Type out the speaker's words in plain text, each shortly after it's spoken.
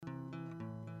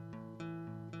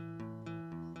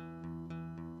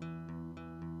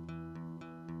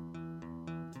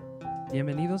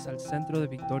Bienvenidos al Centro de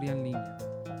Victoria en Línea.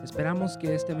 Esperamos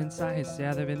que este mensaje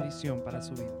sea de bendición para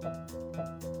su vida.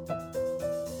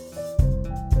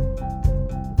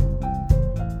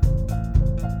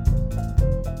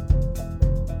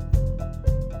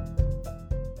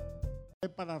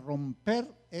 Para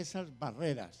romper esas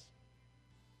barreras.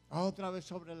 Otra vez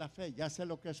sobre la fe, ya sé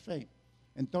lo que es fe.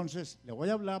 Entonces, le voy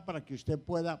a hablar para que usted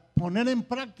pueda poner en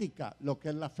práctica lo que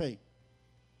es la fe.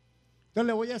 Entonces,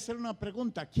 le voy a hacer una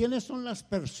pregunta. ¿Quiénes son las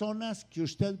personas que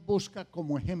usted busca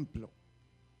como ejemplo?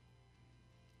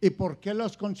 ¿Y por qué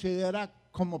los considera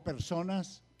como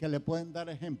personas que le pueden dar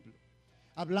ejemplo?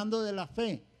 Hablando de la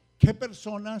fe, ¿qué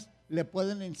personas le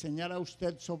pueden enseñar a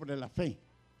usted sobre la fe?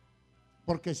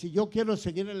 Porque si yo quiero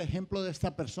seguir el ejemplo de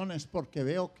esta persona es porque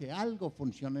veo que algo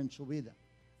funciona en su vida.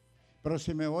 Pero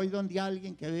si me voy donde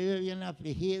alguien que vive bien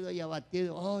afligido y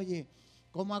abatido, oye,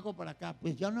 ¿cómo hago para acá?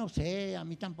 Pues yo no sé, a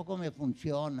mí tampoco me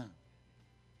funciona.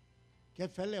 ¿Qué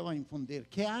fe le va a infundir?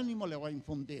 ¿Qué ánimo le va a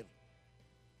infundir?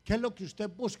 ¿Qué es lo que usted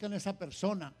busca en esa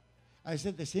persona? A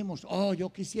veces decimos, oh,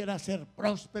 yo quisiera ser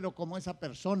próspero como esa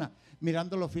persona,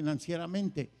 mirándolo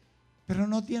financieramente, pero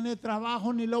no tiene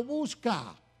trabajo ni lo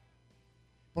busca.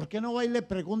 ¿Por qué no va y le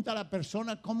pregunta a la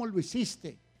persona cómo lo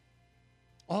hiciste?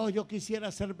 Oh, yo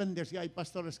quisiera ser bendecido. Hay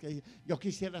pastores que dicen, yo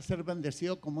quisiera ser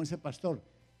bendecido como ese pastor.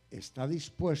 ¿Está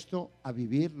dispuesto a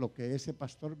vivir lo que ese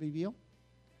pastor vivió?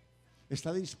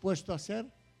 ¿Está dispuesto a hacer?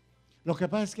 Lo que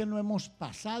pasa es que no hemos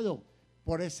pasado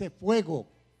por ese fuego.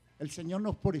 El Señor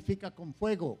nos purifica con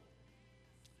fuego.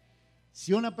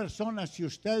 Si una persona, si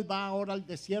usted va ahora al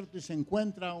desierto y se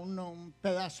encuentra un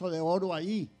pedazo de oro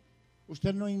ahí,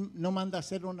 usted no manda a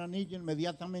hacer un anillo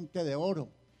inmediatamente de oro.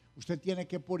 Usted tiene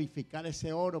que purificar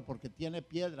ese oro porque tiene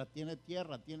piedra, tiene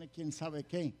tierra, tiene quién sabe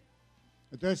qué.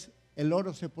 Entonces, el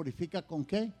oro se purifica ¿con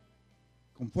qué?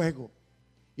 Con fuego.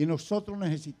 Y nosotros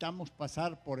necesitamos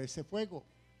pasar por ese fuego.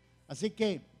 Así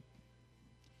que,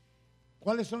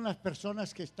 ¿cuáles son las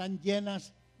personas que están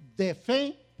llenas de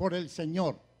fe por el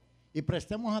Señor? Y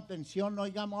prestemos atención, no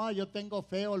digamos, yo tengo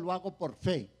fe o lo hago por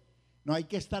fe. No, hay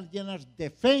que estar llenas de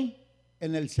fe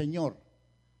en el Señor.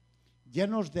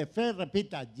 Llenos de fe,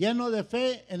 repita, lleno de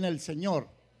fe en el Señor.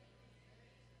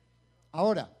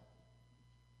 Ahora,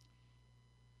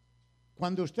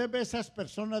 cuando usted ve esas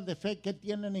personas de fe, ¿qué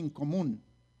tienen en común?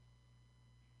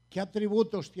 ¿Qué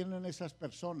atributos tienen esas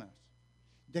personas?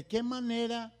 ¿De qué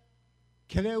manera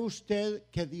cree usted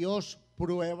que Dios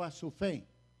prueba su fe?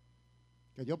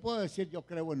 Que yo puedo decir, yo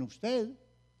creo en usted,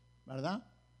 ¿verdad?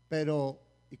 Pero,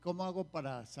 ¿y cómo hago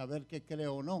para saber que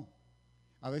creo o no?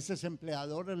 A veces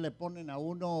empleadores le ponen a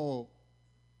uno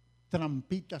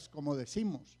trampitas, como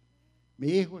decimos. Mi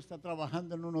hijo está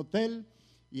trabajando en un hotel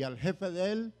y al jefe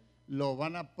de él lo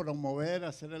van a promover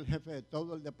a ser el jefe de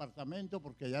todo el departamento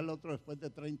porque ya el otro después de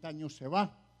 30 años se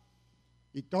va.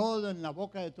 Y todo en la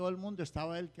boca de todo el mundo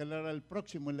estaba él, que él era el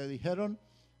próximo. Y le dijeron,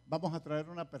 vamos a traer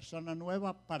una persona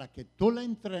nueva para que tú la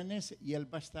entrenes y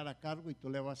él va a estar a cargo y tú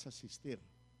le vas a asistir.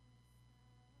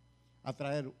 A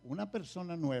traer una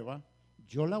persona nueva,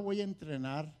 yo la voy a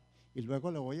entrenar y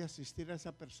luego le voy a asistir a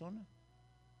esa persona.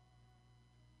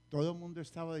 Todo el mundo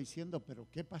estaba diciendo, pero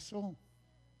 ¿qué pasó?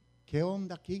 ¿Qué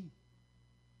onda aquí?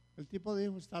 El tipo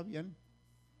dijo, está bien.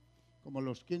 Como a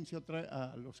los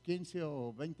 15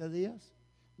 o 20 días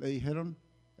le dijeron,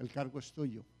 el cargo es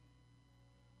tuyo.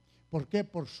 ¿Por qué?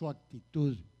 Por su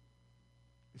actitud.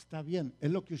 Está bien, es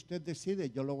lo que usted decide,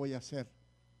 yo lo voy a hacer.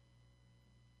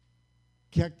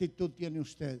 ¿Qué actitud tiene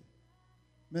usted?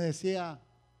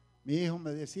 Mi hijo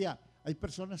me decía, hay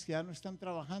personas que ya no están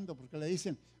trabajando porque le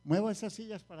dicen, mueva esas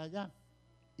sillas para allá.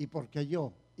 ¿Y por qué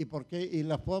yo? ¿Y por qué? Y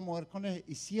las puedo mover con él.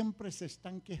 Y siempre se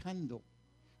están quejando.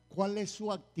 ¿Cuál es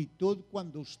su actitud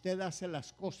cuando usted hace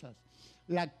las cosas?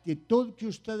 La actitud que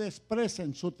usted expresa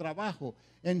en su trabajo,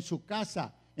 en su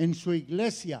casa, en su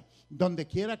iglesia, donde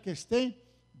quiera que esté,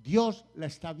 Dios la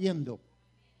está viendo.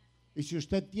 Y si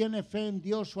usted tiene fe en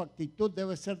Dios, su actitud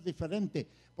debe ser diferente,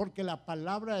 porque la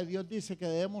palabra de Dios dice que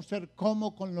debemos ser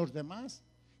como con los demás,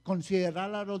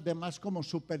 considerar a los demás como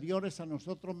superiores a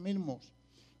nosotros mismos.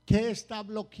 ¿Qué está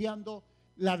bloqueando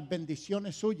las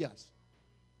bendiciones suyas?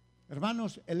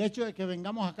 Hermanos, el hecho de que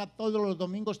vengamos acá todos los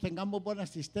domingos, tengamos buena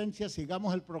asistencia,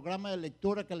 sigamos el programa de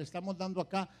lectura que le estamos dando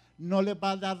acá, no le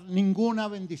va a dar ninguna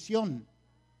bendición,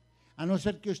 a no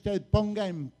ser que usted ponga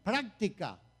en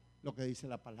práctica lo que dice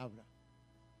la palabra.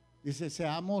 Dice,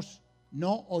 seamos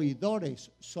no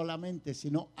oidores solamente,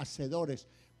 sino hacedores.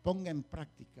 Ponga en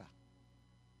práctica.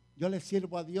 Yo le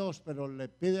sirvo a Dios, pero le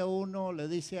pide a uno, le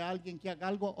dice a alguien que haga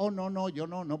algo, oh no, yo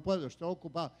no puedo, estoy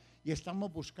ocupado. Y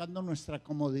estamos buscando nuestra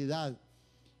comodidad.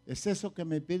 ¿Es eso que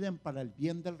me piden para el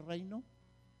bien del reino?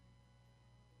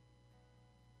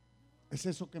 ¿Es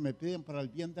eso que me piden para el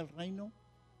bien del reino?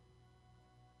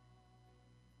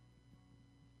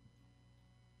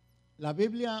 La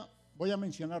Biblia, voy a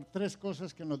mencionar 3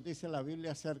 cosas que nos dice la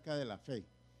Biblia acerca de la fe.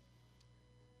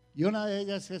 Y una de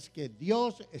ellas es que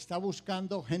Dios está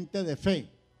buscando gente de fe,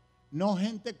 no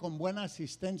gente con buena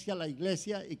asistencia a la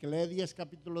iglesia y que lee 10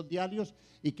 capítulos diarios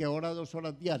y que ora 2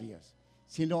 horas diarias,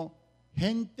 sino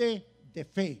gente de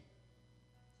fe.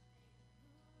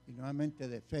 Y nuevamente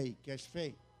de fe. ¿Y qué es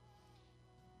fe?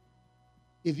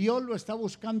 Y Dios lo está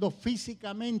buscando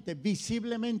físicamente,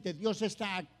 visiblemente. Dios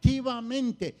está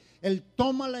activamente. Él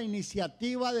toma la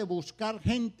iniciativa de buscar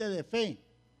gente de fe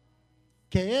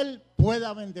que Él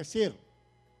pueda bendecir.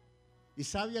 ¿Y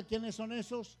sabe a quiénes son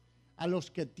esos? A los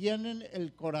que tienen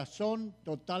el corazón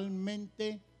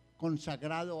totalmente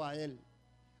consagrado a Él.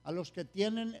 A los que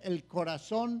tienen el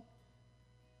corazón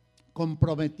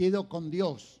comprometido con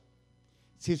Dios.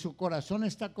 Si su corazón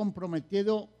está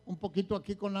comprometido un poquito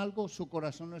aquí con algo, su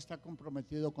corazón no está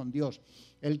comprometido con Dios.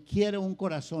 Él quiere un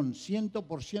corazón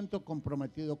 100%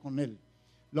 comprometido con Él.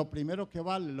 Lo primero que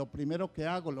vale, lo primero que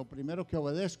hago, lo primero que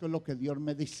obedezco es lo que Dios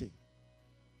me dice.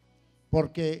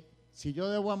 Porque si yo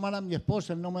debo amar a mi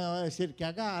esposa, Él no me va a decir que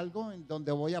haga algo en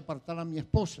donde voy a apartar a mi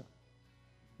esposa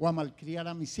o a malcriar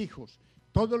a mis hijos.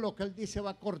 Todo lo que Él dice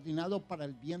va coordinado para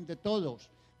el bien de todos.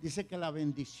 Dice que la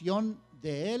bendición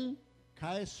de Él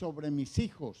cae sobre mis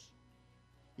hijos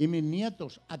y mis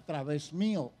nietos a través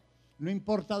mío. No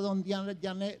importa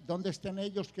dónde estén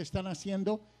ellos, qué están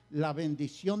haciendo, la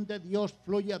bendición de Dios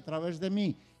fluye a través de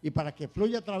mí. Y para que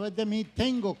fluya a través de mí,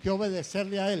 tengo que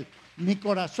obedecerle a Él. Mi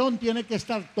corazón tiene que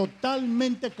estar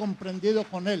totalmente comprendido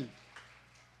con Él.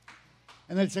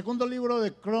 En el segundo libro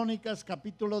de Crónicas,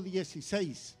 capítulo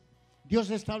 16, Dios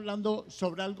está hablando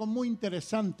sobre algo muy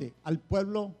interesante al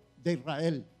pueblo de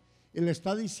Israel. Y le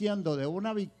está diciendo de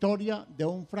una victoria, de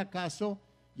un fracaso,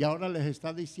 y ahora les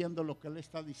está diciendo lo que Él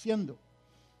está diciendo.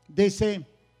 Dice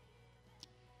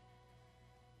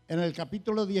en el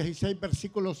capítulo 16,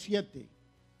 versículo 7,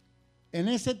 en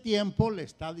ese tiempo, le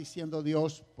está diciendo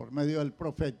Dios por medio del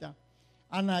profeta,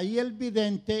 Anaí el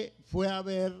vidente fue a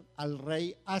ver al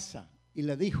rey Asa y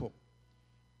le dijo,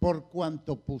 por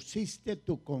cuanto pusiste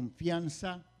tu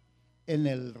confianza en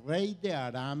el rey de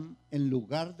Aram, en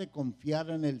lugar de confiar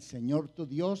en el Señor tu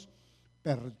Dios,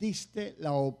 perdiste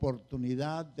la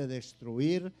oportunidad de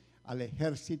destruir al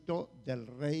ejército del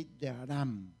rey de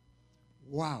Aram.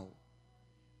 ¡Wow!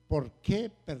 ¿Por qué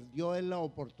perdió él la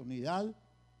oportunidad?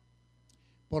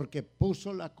 Porque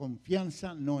puso la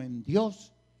confianza no en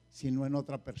Dios, sino en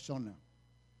otra persona.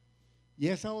 Y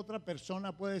esa otra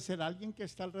persona puede ser alguien que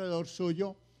está alrededor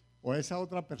suyo, o esa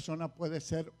otra persona puede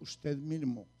ser usted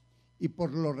mismo. Y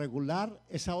por lo regular,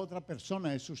 esa otra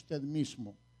persona es usted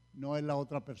mismo, no es la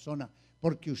otra persona,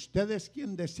 porque usted es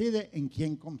quien decide en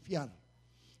quién confiar.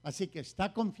 Así que,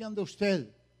 ¿está confiando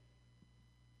usted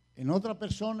en otra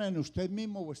persona, en usted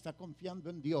mismo, o está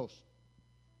confiando en Dios?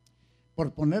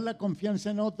 Por poner la confianza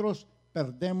en otros,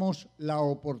 perdemos la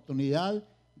oportunidad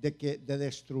de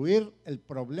destruir el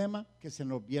problema que se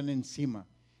nos viene encima,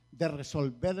 de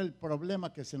resolver el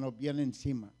problema que se nos viene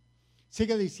encima.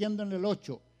 Sigue diciendo en el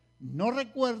 8, ¿no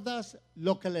recuerdas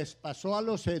lo que les pasó a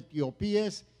los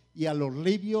etíopes y a los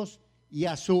libios y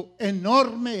a su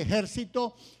enorme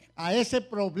ejército, a ese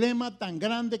problema tan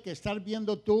grande que estás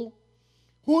viendo tú,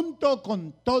 junto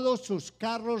con todos sus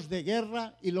carros de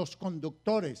guerra y los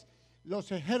conductores?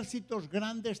 Los ejércitos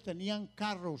grandes tenían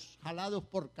carros jalados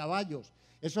por caballos.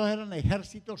 Esos eran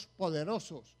ejércitos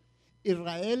poderosos.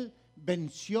 Israel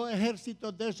venció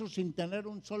ejércitos de esos sin tener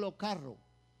un solo carro,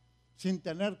 sin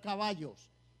tener caballos.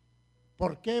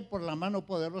 ¿Por qué? Por la mano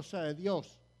poderosa de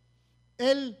Dios.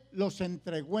 Él los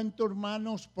entregó en tus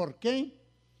manos. ¿Por qué?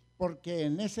 Porque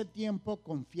en ese tiempo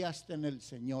confiaste en el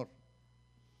Señor.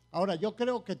 Ahora, yo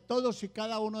creo que todos y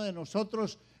cada uno de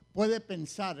nosotros puede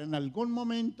pensar en algún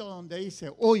momento donde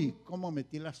dice, uy, cómo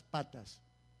metí las patas,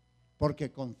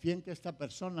 porque confié en que esta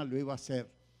persona lo iba a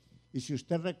hacer. Y si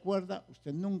usted recuerda,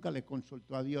 usted nunca le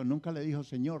consultó a Dios, nunca le dijo,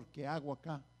 Señor, ¿qué hago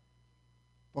acá?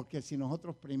 Porque si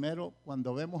nosotros primero,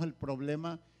 cuando vemos el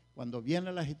problema, cuando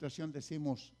viene la situación,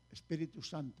 decimos, Espíritu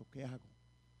Santo, ¿qué hago?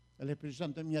 El Espíritu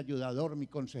Santo es mi ayudador, mi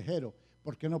consejero.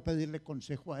 ¿Por qué no pedirle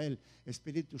consejo a Él?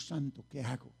 Espíritu Santo, ¿qué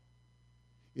hago?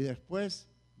 Y después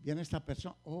viene esta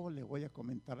persona, le voy a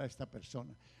comentar a esta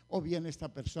persona. O viene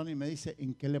esta persona y me dice,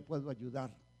 ¿en qué le puedo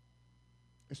ayudar?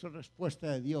 Eso es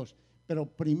respuesta de Dios. Pero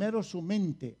primero su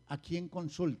mente, ¿a quién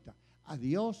consulta? ¿A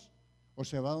Dios? ¿O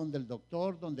se va donde el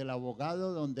doctor, donde el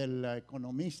abogado, donde el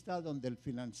economista, donde el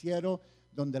financiero,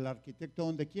 donde el arquitecto?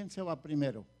 ¿Donde quién se va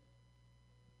primero?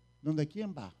 ¿Donde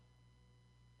quién va?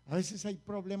 A veces hay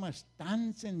problemas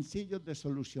tan sencillos de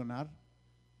solucionar,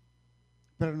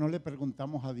 pero no le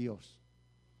preguntamos a Dios.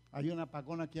 Hay un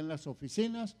apagón aquí en las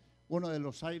oficinas, uno de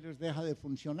los aires deja de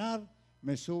funcionar,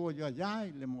 me subo yo allá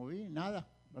y le moví, nada,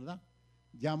 ¿verdad?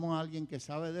 Llamo a alguien que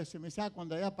sabe de eso y me dice,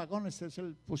 cuando hay apagones es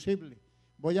el fusible.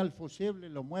 Voy al fusible,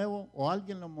 lo muevo, o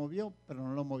alguien lo movió, pero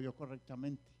no lo movió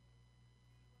correctamente.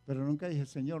 Pero nunca dije,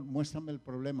 Señor, muéstrame el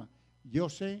problema. Yo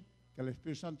sé que el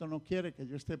Espíritu Santo no quiere que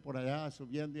yo esté por allá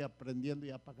subiendo y aprendiendo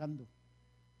y apagando.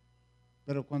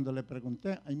 Pero cuando le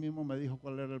pregunté, ahí mismo me dijo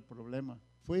cuál era el problema.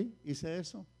 Fui, hice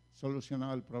eso,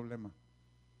 solucionaba el problema.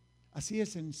 Así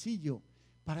es sencillo.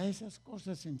 Para esas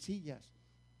cosas sencillas,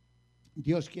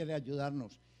 Dios quiere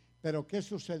ayudarnos. Pero ¿qué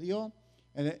sucedió?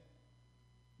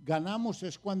 Ganamos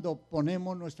es cuando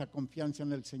ponemos nuestra confianza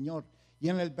en el Señor. Y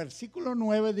en el versículo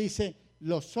 9 dice,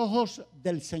 los ojos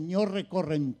del Señor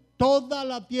recorren toda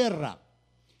la tierra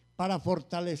para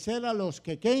fortalecer a los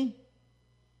que ¿qué?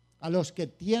 A los que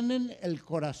tienen el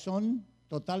corazón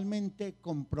totalmente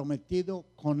comprometido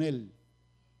con Él.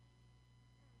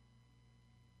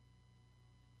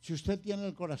 Si usted tiene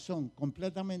el corazón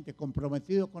completamente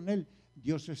comprometido con Él,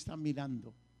 Dios está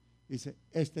mirando. Dice,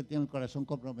 este tiene el corazón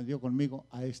comprometido conmigo,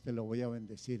 a este lo voy a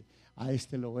bendecir, a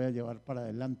este lo voy a llevar para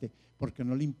adelante, porque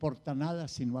no le importa nada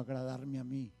sino agradarme a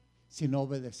mí, sino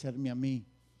obedecerme a mí.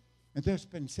 Entonces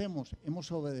pensemos,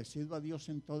 ¿hemos obedecido a Dios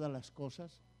en todas las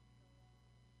cosas?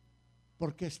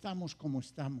 ¿Por qué estamos como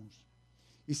estamos?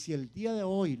 Y si el día de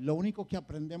hoy lo único que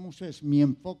aprendemos es, mi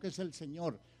enfoque es el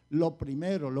Señor, lo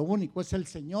primero, lo único es el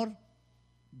Señor,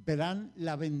 verán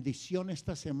la bendición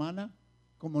esta semana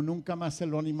como nunca más se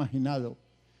lo han imaginado,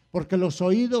 porque los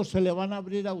oídos se le van a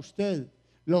abrir a usted,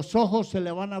 los ojos se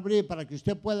le van a abrir para que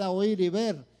usted pueda oír y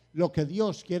ver lo que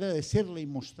Dios quiere decirle y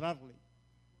mostrarle.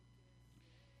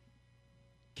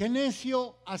 Qué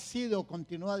necio has sido,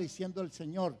 continúa diciendo el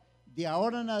Señor, de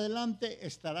ahora en adelante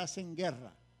estarás en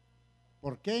guerra.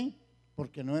 ¿Por qué?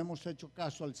 Porque no hemos hecho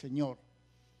caso al Señor.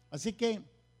 Así que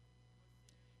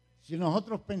si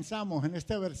nosotros pensamos en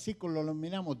este versículo, lo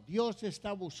miramos, Dios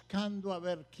está buscando a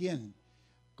ver quién,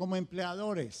 como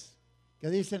empleadores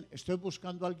que dicen, estoy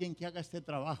buscando a alguien que haga este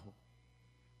trabajo.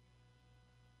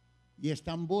 Y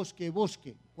están busque y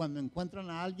busque. Cuando encuentran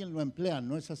a alguien lo emplean,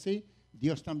 ¿no es así?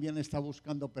 Dios también está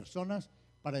buscando personas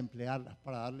para emplearlas,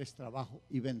 para darles trabajo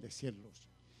y bendecirlos.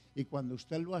 Y cuando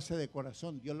usted lo hace de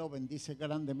corazón, Dios lo bendice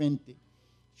grandemente.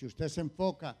 Si usted se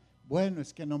enfoca, bueno,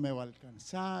 es que no me va a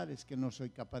alcanzar, es que no soy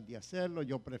capaz de hacerlo,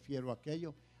 yo prefiero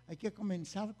aquello. Hay que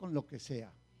comenzar con lo que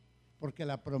sea, porque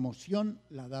la promoción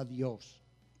la da Dios.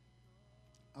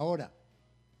 Ahora,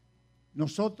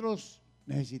 nosotros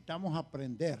necesitamos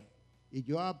aprender, y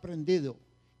yo he aprendido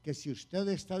que si usted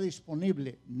está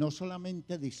disponible, no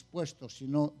solamente dispuesto,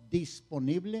 sino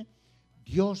disponible,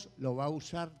 Dios lo va a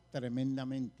usar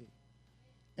tremendamente.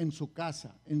 En su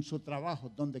casa, en su trabajo,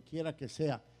 donde quiera que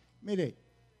sea. Mire,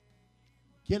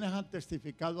 ¿quiénes han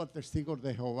testificado a testigos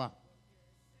de Jehová?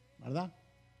 ¿Verdad?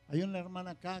 Hay una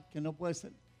hermana acá que no puede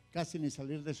casi ni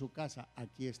salir de su casa.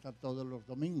 Aquí está todos los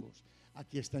domingos.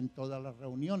 Aquí está en todas las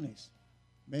reuniones.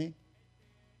 ¿Ve?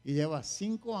 Y lleva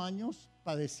 5 años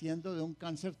padeciendo de un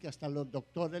cáncer que hasta los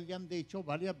doctores le han dicho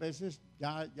varias veces,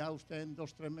 ya usted en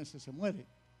 2 o 3 meses se muere.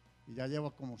 Y ya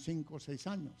lleva como 5 o 6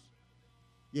 años.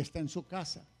 Y está en su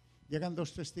casa. Llegan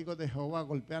 2 testigos de Jehová,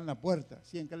 golpean la puerta.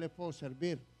 ¿Sí, en qué les puedo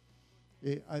servir?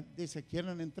 Dice,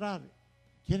 ¿quieren entrar?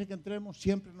 ¿Quieren que entremos?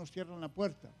 Siempre nos cierran la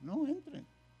puerta. No, entren.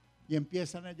 Y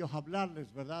empiezan ellos a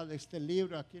hablarles, ¿verdad? De este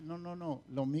libro aquí. No,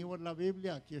 lo mío es la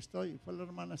Biblia, aquí estoy. Fue la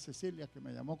hermana Cecilia que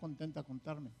me llamó contenta a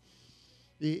contarme.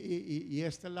 Y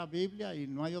esta es la Biblia y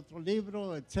no hay otro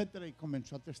libro, etcétera. Y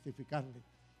comenzó a testificarle.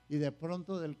 Y de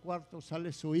pronto del cuarto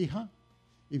sale su hija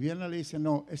y viene y le dice,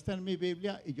 no, esta es mi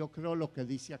Biblia y yo creo lo que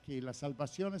dice aquí, la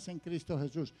salvación es en Cristo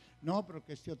Jesús. No, pero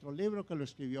que este otro libro que lo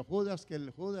escribió Judas, que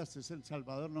el Judas es el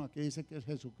Salvador, no, aquí dice que es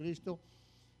Jesucristo.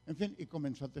 En fin, y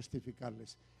comenzó a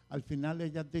testificarles. Al final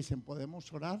ellas dicen,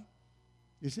 ¿podemos orar?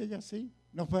 Dice ella, sí.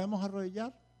 ¿Nos podemos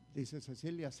arrodillar? Dice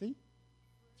Cecilia, sí.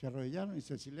 Se arrodillaron y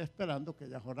Cecilia esperando que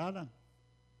ellas oraran.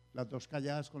 Las 2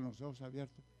 calladas con los ojos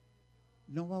abiertos.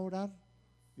 ¿No va a orar?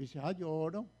 Dice, yo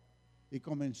oro. Y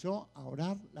comenzó a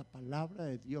orar la palabra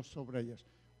de Dios sobre ellas.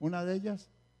 Una de ellas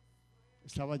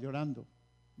estaba llorando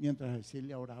mientras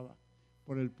Cecilia oraba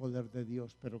por el poder de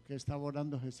Dios. ¿Pero qué estaba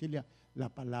orando Cecilia? La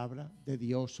palabra de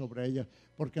Dios sobre ellas.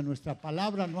 Porque nuestra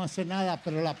palabra no hace nada,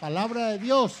 pero la palabra de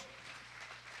Dios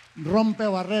rompe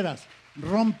barreras,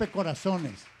 rompe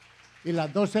corazones. Y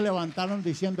las 2 se levantaron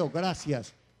diciendo,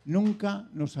 gracias. Nunca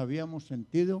nos habíamos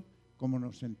sentido como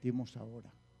nos sentimos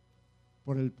ahora,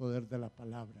 por el poder de la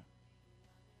palabra.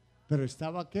 Pero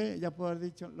estaba, ¿qué? Ella puede haber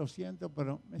dicho, lo siento,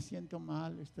 pero me siento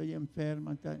mal, estoy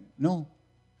enferma. No,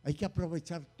 hay que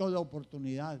aprovechar toda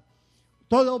oportunidad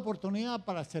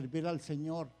para servir al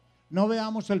Señor. No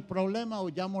veamos el problema,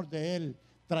 huyamos de él.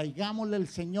 Traigámosle el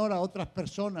Señor a otras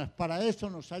personas. Para eso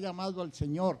nos ha llamado el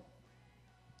Señor.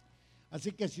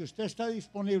 Así que si usted está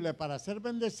disponible para ser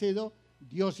bendecido,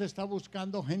 Dios está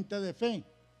buscando gente de fe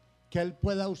que Él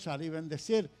pueda usar y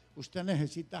bendecir. Usted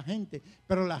necesita gente,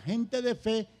 pero la gente de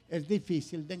fe es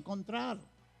difícil de encontrar.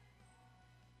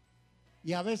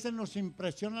 Y a veces nos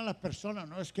impresionan las personas,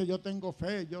 no es que yo tengo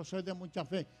fe, yo soy de mucha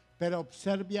fe, pero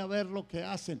observe a ver lo que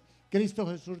hacen. Cristo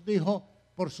Jesús dijo,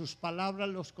 por sus palabras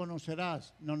los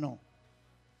conocerás. No,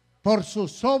 por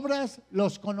sus obras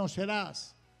los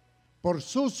conocerás. Por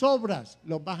sus obras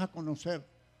los vas a conocer,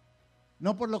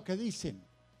 no por lo que dicen.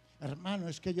 Hermano,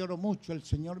 es que lloro mucho, el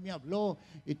Señor me habló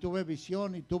y tuve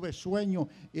visión y tuve sueño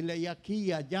y leí aquí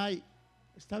y allá.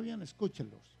 Está bien,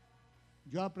 escúchenlos.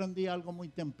 Yo aprendí algo muy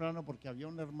temprano porque había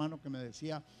un hermano que me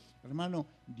decía, hermano,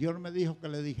 Dios me dijo que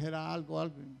le dijera algo.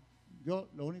 Yo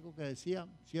lo único que decía,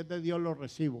 si es de Dios lo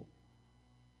recibo.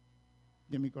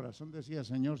 Y en mi corazón decía,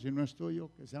 Señor, si no es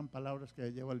tuyo, que sean palabras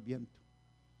que lleva el viento.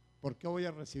 ¿Por qué voy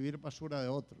a recibir basura de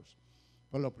otros?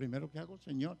 Pues lo primero que hago,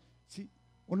 Señor, si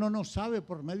uno no sabe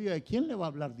por medio de quién le va a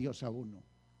hablar Dios a uno.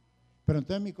 Pero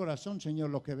entonces en mi corazón, Señor,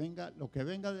 lo que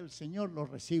venga del Señor lo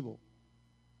recibo.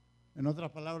 En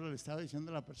otras palabras le estaba diciendo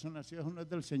a la persona, si eso no es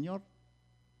del Señor,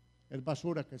 es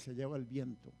basura que se lleva el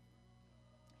viento.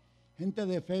 Gente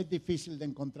de fe es difícil de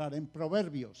encontrar. En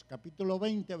Proverbios, capítulo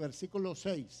 20, versículo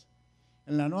 6,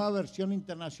 en la Nueva Versión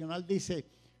Internacional dice,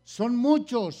 son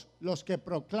muchos los que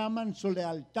proclaman su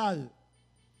lealtad,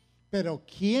 pero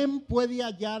 ¿quién puede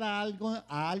hallar a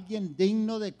alguien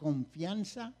digno de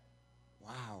confianza?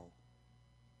 Wow.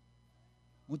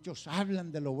 Muchos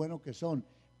hablan de lo bueno que son,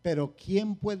 pero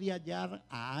 ¿quién puede hallar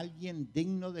a alguien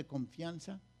digno de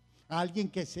confianza? A alguien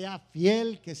que sea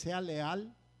fiel, que sea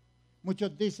leal.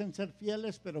 Muchos dicen ser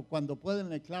fieles, pero cuando pueden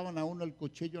le clavan a uno el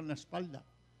cuchillo en la espalda.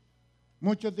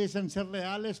 Muchos dicen ser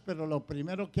leales, pero lo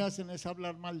primero que hacen es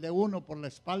hablar mal de uno por la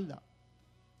espalda.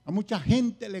 A mucha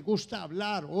gente le gusta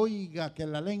hablar, oiga que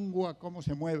la lengua cómo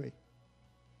se mueve.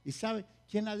 Y sabe,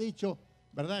 ¿quién ha dicho,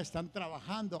 verdad? Están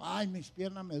trabajando, ay, mis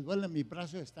piernas me duelen, mis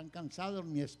brazos están cansados,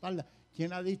 mi espalda.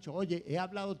 ¿Quién ha dicho, oye, he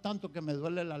hablado tanto que me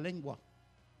duele la lengua?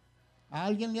 ¿A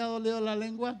alguien le ha dolido la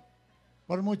lengua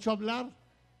por mucho hablar?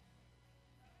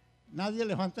 Nadie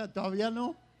levanta, todavía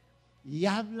no. Y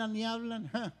hablan y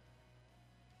hablan,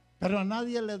 pero a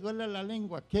nadie le duele la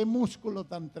lengua. Qué músculo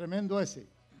tan tremendo ese.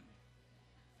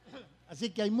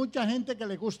 Así que hay mucha gente que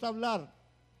le gusta hablar,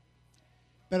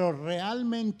 pero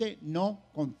realmente no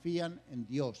confían en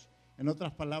Dios. En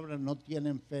otras palabras, no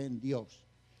tienen fe en Dios.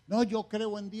 No, yo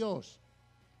creo en Dios.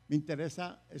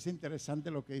 Es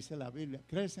interesante lo que dice la Biblia.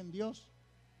 ¿Crees en Dios?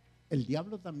 El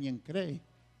diablo también cree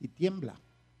y tiembla.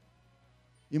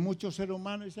 Y muchos seres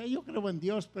humanos dicen, yo creo en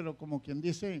Dios, pero como quien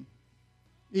dice,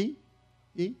 ¿y?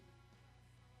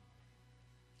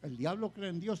 El diablo cree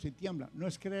en Dios y tiembla. No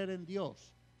es creer en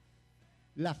Dios.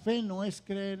 La fe no es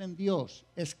creer en Dios,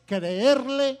 es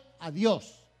creerle a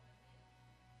Dios.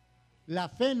 La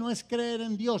fe no es creer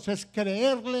en Dios, es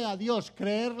creerle a Dios.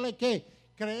 ¿Creerle qué?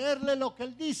 Creerle lo que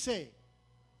Él dice.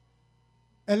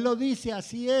 Él lo dice,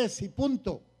 así es y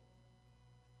punto.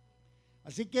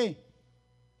 Así que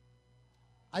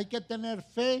hay que tener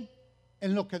fe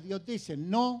en lo que Dios dice,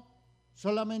 no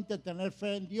solamente tener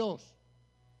fe en Dios.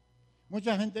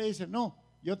 Mucha gente dice, no,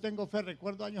 yo tengo fe.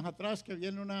 Recuerdo años atrás que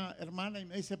viene una hermana y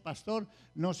me dice, pastor,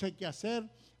 no sé qué hacer,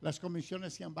 las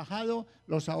comisiones se han bajado,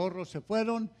 los ahorros se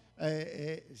fueron,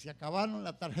 se acabaron,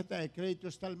 la tarjeta de crédito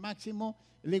está al máximo.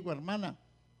 Le digo, hermana,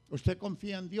 ¿usted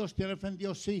confía en Dios? ¿Tiene fe en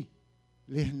Dios? Sí.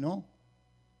 Le dije, no.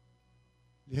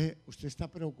 Le dije, usted está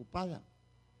preocupada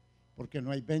porque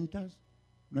no hay ventas,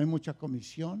 no hay mucha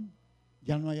comisión,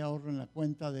 ya no hay ahorro en la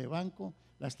cuenta de banco,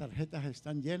 las tarjetas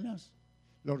están llenas,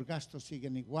 los gastos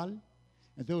siguen igual.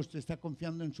 Entonces usted está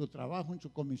confiando en su trabajo, en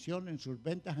su comisión, en sus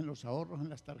ventas, en los ahorros, en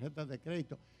las tarjetas de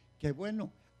crédito. Qué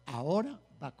bueno, ahora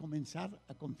va a comenzar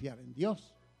a confiar en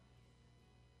Dios,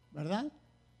 ¿verdad?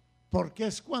 Porque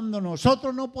es cuando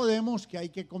nosotros no podemos que hay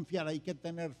que confiar, hay que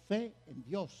tener fe en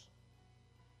Dios.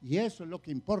 Y eso es lo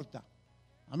que importa.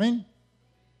 Amén.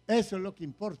 Eso es lo que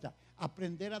importa.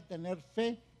 Aprender a tener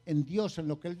fe en Dios, en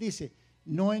lo que Él dice.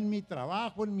 No en mi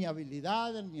trabajo, en mi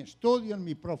habilidad, en mi estudio, en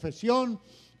mi profesión,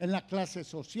 en la clase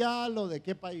social o de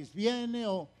qué país viene.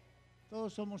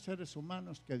 Todos somos seres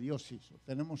humanos que Dios hizo.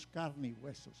 Tenemos carne y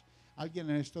huesos. Alguien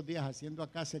en estos días haciendo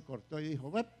acá se cortó y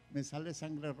dijo, me sale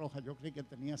sangre roja. Yo creí que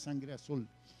tenía sangre azul.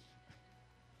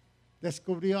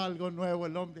 Descubrió algo nuevo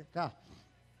el hombre acá.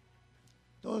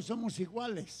 Todos somos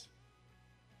iguales.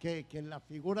 Que la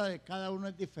figura de cada uno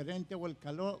es diferente o el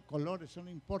color, eso no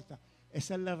importa.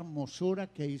 Esa es la hermosura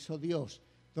que hizo Dios.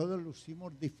 Todos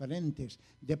lucimos diferentes.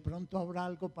 De pronto habrá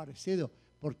algo parecido,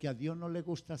 porque a Dios no le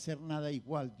gusta hacer nada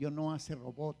igual. Dios no hace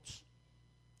robots.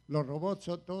 Los robots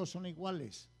todos son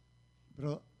iguales,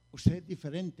 pero usted es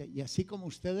diferente. Y así como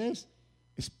usted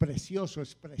es precioso,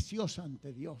 es preciosa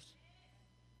ante Dios.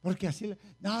 Porque así,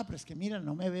 no, pero es que mira,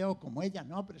 no me veo como ella.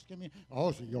 No, pero es que mira,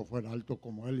 si yo fuera alto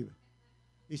como él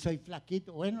y soy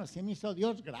flaquito, bueno, así me hizo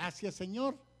Dios, gracias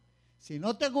Señor. Si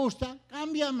no te gusta,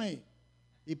 cámbiame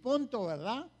y punto,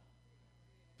 ¿verdad?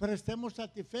 Pero estemos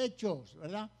satisfechos,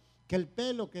 ¿verdad? Que el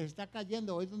pelo que está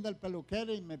cayendo, voy donde el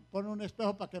peluquero y me pone un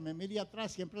espejo para que me mire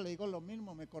atrás, siempre le digo lo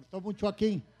mismo, me cortó mucho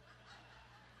aquí.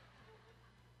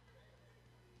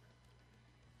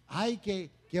 Ay,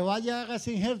 que vaya,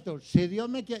 hágase injertos. Si Dios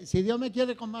me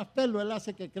quiere con más pelo, Él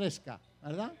hace que crezca,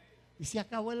 ¿verdad? Y se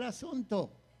acabó el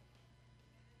asunto.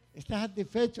 Está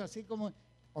satisfecho, así como,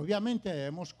 obviamente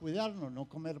debemos cuidarnos, no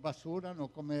comer basura, no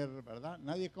comer, ¿verdad?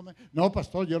 Nadie come, no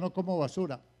pastor, yo no como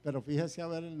basura, pero fíjese a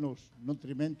ver en los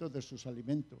nutrimentos de sus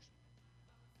alimentos.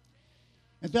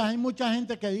 Entonces hay mucha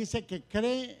gente que dice que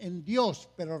cree en Dios,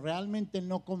 pero realmente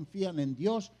no confían en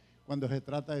Dios cuando se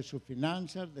trata de sus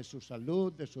finanzas, de su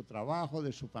salud, de su trabajo,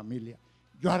 de su familia.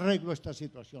 Yo arreglo esta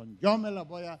situación, yo me la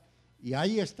voy a, y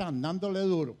ahí están dándole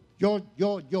duro,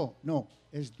 yo, no,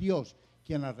 es Dios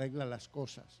quien arregla las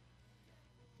cosas.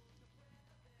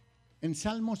 En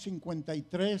Salmo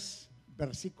 53,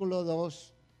 versículo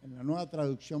 2, en la Nueva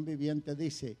Traducción Viviente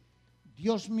dice: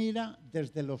 Dios mira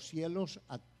desde los cielos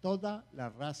a toda la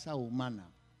raza humana.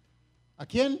 ¿A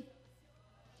quién?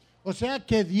 O sea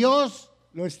que Dios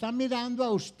lo está mirando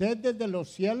a usted desde los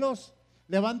cielos.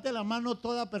 Levante la mano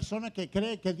toda persona que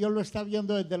cree que Dios lo está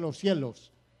viendo desde los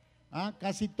cielos.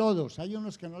 Casi todos, hay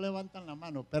unos que no levantan la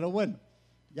mano, pero bueno.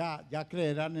 Ya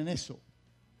creerán en eso.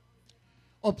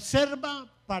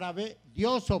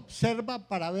 Dios observa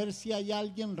para ver si hay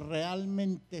alguien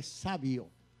realmente sabio.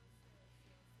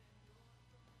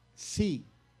 Sí,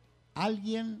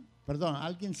 alguien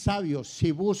sabio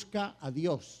si busca a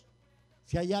Dios.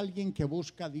 Si hay alguien que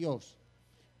busca a Dios.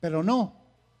 Pero no,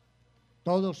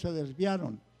 todos se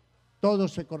desviaron,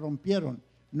 todos se corrompieron.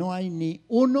 No hay ni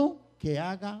uno que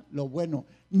haga lo bueno,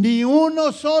 ni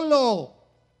uno solo.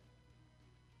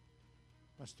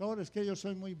 Pastor, es que yo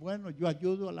soy muy bueno, yo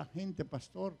ayudo a la gente,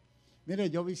 pastor. Mire,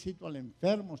 yo visito al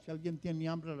enfermo, si alguien tiene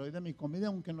hambre le doy de mi comida,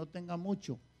 aunque no tenga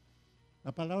mucho.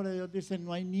 La palabra de Dios dice,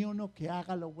 no hay ni uno que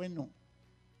haga lo bueno.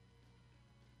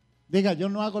 Diga, yo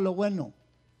no hago lo bueno.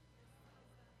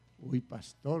 Uy,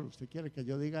 pastor, ¿usted quiere que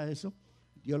yo diga eso?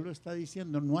 Dios lo está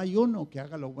diciendo, no hay uno que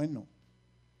haga lo bueno.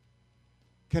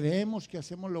 Creemos que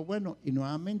hacemos lo bueno y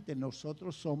nuevamente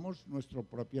nosotros somos nuestro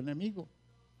propio enemigo.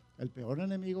 El peor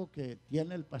enemigo que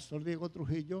tiene el pastor Diego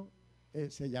Trujillo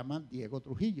se llama Diego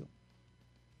Trujillo.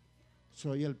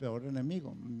 Soy el peor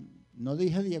enemigo. No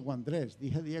dije Diego Andrés,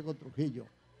 dije Diego Trujillo.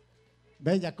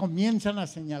 Ve, ya comienzan a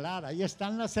señalar. Ahí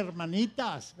están las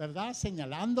hermanitas, ¿verdad?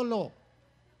 Señalándolo.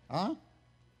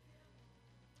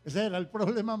 Ese era el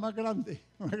problema más grande.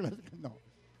 No.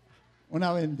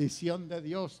 Una bendición de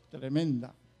Dios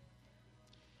tremenda.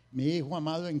 Mi hijo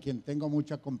amado en quien tengo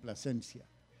mucha complacencia.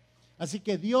 Así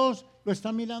que Dios lo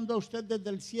está mirando a usted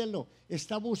desde el cielo,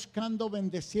 está buscando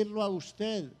bendecirlo a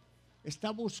usted,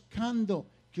 está buscando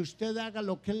que usted haga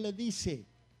lo que Él le dice.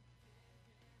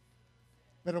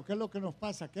 Pero ¿qué es lo que nos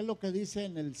pasa? ¿Qué es lo que dice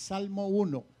en el Salmo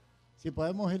 1? Si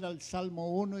podemos ir al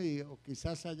Salmo 1 o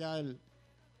quizás allá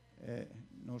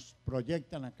nos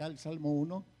proyectan acá el Salmo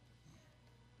 1,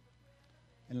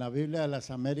 en la Biblia de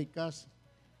las Américas,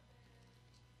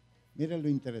 mire lo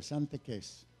interesante que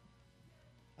es.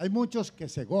 Hay muchos que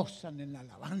se gozan en la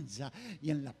alabanza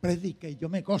y en la prédica, y yo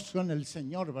me gozo en el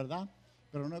Señor, ¿verdad?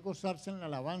 Pero no es gozarse en la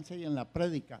alabanza y en la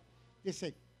prédica.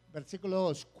 Dice, versículo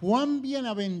 2, cuán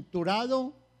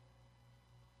bienaventurado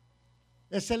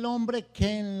es el hombre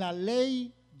que en la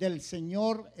ley del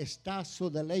Señor está su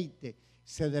deleite.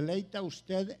 ¿Se deleita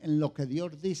usted en lo que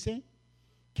Dios dice?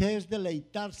 ¿Qué es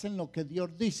deleitarse en lo que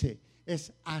Dios dice?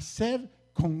 Es hacer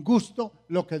con gusto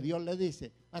lo que Dios le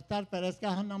dice. Pastor, pero es que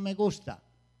eso no me gusta.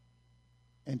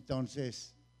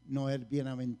 Entonces no es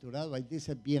bienaventurado. Ahí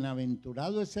dice,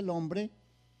 bienaventurado es el hombre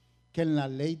que en la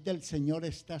ley del Señor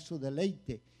está su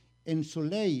deleite. En su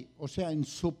ley, o sea, en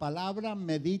su palabra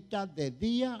medita de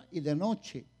día y de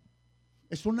noche.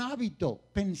 Es un hábito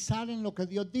pensar en lo que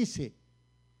Dios dice.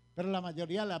 Pero la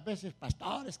mayoría de las veces,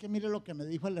 pastor, es que mire lo que me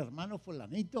dijo el hermano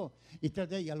fulanito.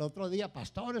 Y al otro día,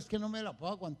 pastor, es que no me la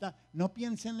puedo aguantar. No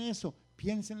piensen eso,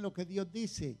 piensen lo que Dios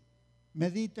dice.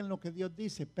 Mediten lo que Dios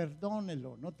dice,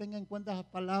 perdónelo, no tenga en cuenta esas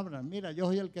palabras. Mira, yo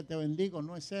soy el que te bendigo,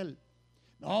 no es Él.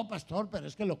 No, pastor, pero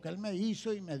es que lo que Él me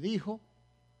hizo y me dijo,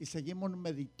 y seguimos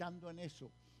meditando en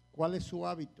eso. ¿Cuál es su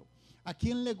hábito? ¿A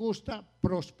quién le gusta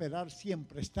prosperar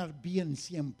siempre, estar bien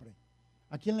siempre?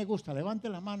 ¿A quién le gusta? Levante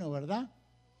la mano, ¿verdad?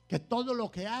 Que todo lo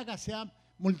que haga sea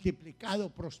multiplicado,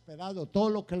 prosperado, todo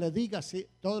lo que le diga,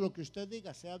 todo lo que usted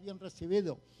diga sea bien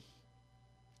recibido.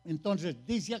 Entonces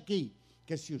dice aquí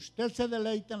que si usted se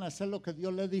deleita en hacer lo que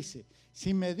Dios le dice,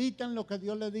 si medita en lo que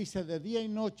Dios le dice de día y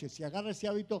noche, si agarra ese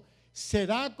hábito,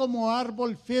 será como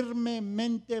árbol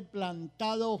firmemente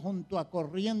plantado junto a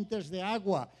corrientes de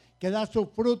agua, que da su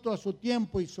fruto a su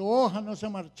tiempo y su hoja no se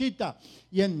marchita,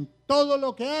 y en todo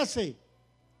lo que hace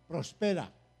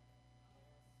prospera.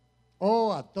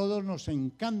 Oh, a todos nos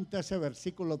encanta ese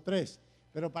versículo 3,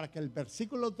 pero para que el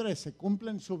versículo 3 se cumpla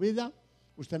en su vida,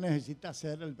 usted necesita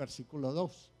hacer el versículo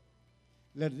 2.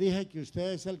 Les dije que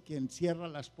usted es el que cierra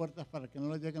las puertas para que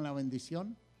no le llegue la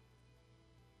bendición.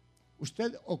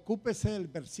 Usted ocúpese del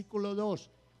versículo 2,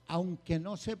 aunque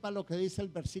no sepa lo que dice el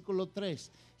versículo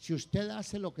 3. Si usted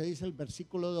hace lo que dice el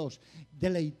versículo 2,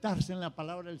 deleitarse en la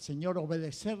palabra del Señor,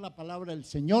 obedecer la palabra del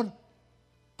Señor,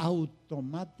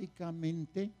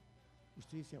 automáticamente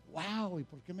usted dice, wow, ¿y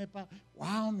por qué me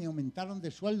aumentaron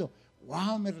de sueldo?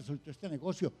 Wow, me resultó este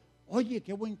negocio. Oye,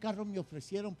 qué buen carro me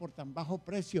ofrecieron por tan bajo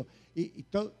precio. Y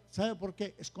todo, ¿sabe por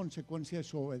qué? Es consecuencia de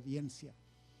su obediencia.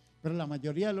 Pero la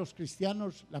mayoría de los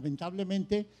cristianos,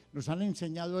 lamentablemente, nos han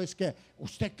enseñado es que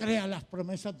usted crea las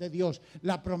promesas de Dios.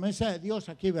 La promesa de Dios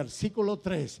aquí, versículo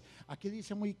 3, aquí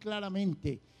dice muy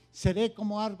claramente, seré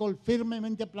como árbol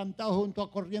firmemente plantado junto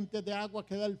a corrientes de agua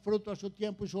que da el fruto a su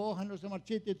tiempo y su hoja no se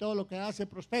marchita y todo lo que hace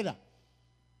prospera.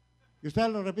 Y usted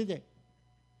lo repite.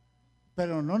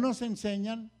 Pero no nos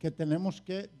enseñan que tenemos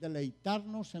que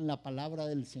deleitarnos en la palabra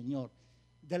del Señor.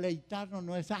 Deleitarnos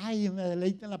no es, ay, me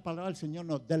deleito en la palabra del Señor.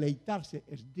 No, deleitarse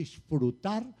es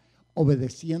disfrutar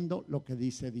obedeciendo lo que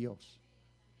dice Dios.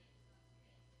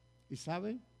 Y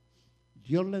sabe,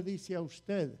 Dios le dice a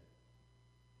usted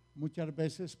muchas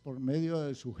veces por medio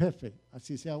de su jefe,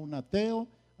 así sea un ateo,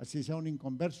 así sea un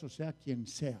inconverso, sea quien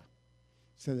sea,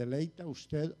 ¿se deleita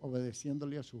usted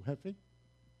obedeciéndole a su jefe?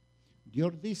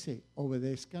 Dios dice,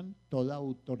 obedezcan toda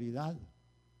autoridad.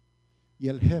 Y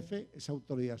el jefe es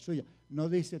autoridad suya. No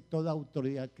dice toda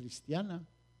autoridad cristiana.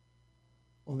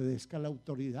 Obedezca la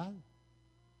autoridad.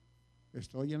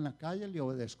 Estoy en la calle, le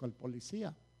obedezco al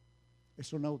policía.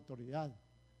 Es una autoridad.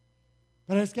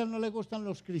 Pero es que a él no le gustan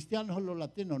los cristianos o los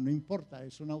latinos. No importa,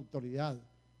 es una autoridad.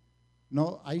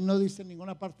 No, ahí no dice en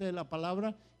ninguna parte de la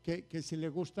palabra que si le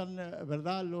gustan,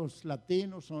 ¿verdad?, los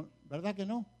latinos, ¿verdad que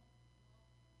no?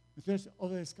 Entonces,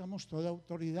 obedezcamos toda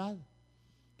autoridad.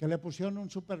 Que le pusieron un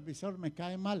supervisor, me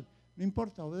cae mal. No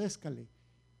importa, obedézcale.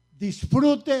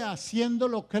 Disfrute haciendo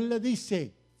lo que él le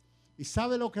dice. ¿Y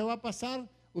sabe lo que va a pasar?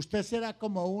 Usted será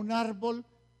como un árbol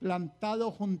plantado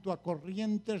junto a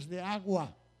corrientes de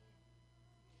agua.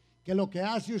 Que lo que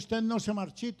hace usted no se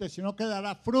marchite, sino que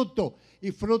dará fruto.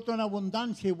 Y fruto en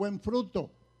abundancia y buen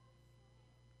fruto.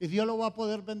 Y Dios lo va a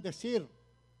poder bendecir.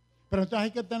 Pero entonces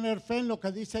hay que tener fe en lo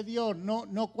que dice Dios,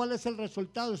 no cuál es el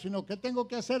resultado, sino qué tengo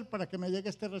que hacer para que me llegue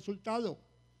este resultado.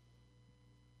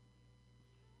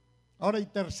 Ahora, y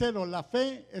tercero, la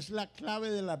fe es la clave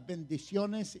de las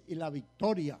bendiciones y la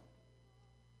victoria.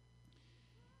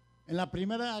 En la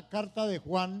primera carta de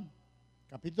Juan,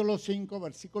 capítulo 5,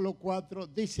 versículo 4,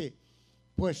 dice,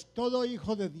 pues todo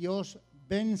hijo de Dios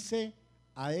vence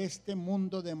a este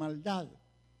mundo de maldad.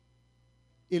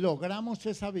 Y logramos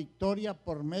esa victoria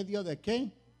por medio de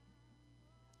 ¿qué?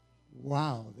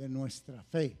 Wow, de nuestra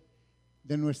fe.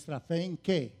 ¿De nuestra fe en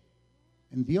qué?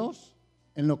 ¿En Dios?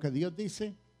 ¿En lo que Dios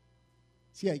dice?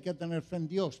 Sí, hay que tener fe en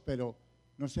Dios, pero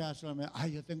no sea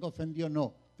solamente, yo tengo fe en Dios.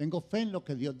 No, tengo fe en lo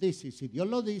que Dios dice. Y si Dios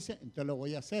lo dice, entonces lo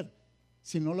voy a hacer.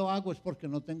 Si no lo hago es porque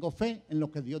no tengo fe en lo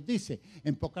que Dios dice.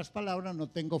 En pocas palabras, no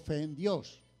tengo fe en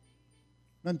Dios.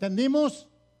 ¿Lo entendimos?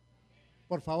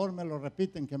 Por favor, me lo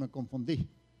repiten que me confundí.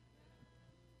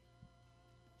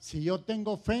 Si yo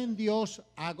tengo fe en Dios,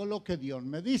 hago lo que Dios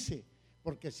me dice.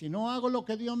 Porque si no hago lo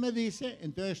que Dios me dice,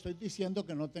 entonces estoy diciendo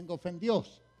que no tengo fe en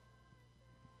Dios.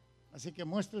 Así que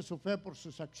muestre su fe por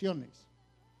sus acciones.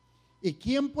 ¿Y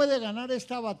quién puede ganar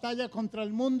esta batalla contra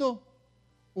el mundo?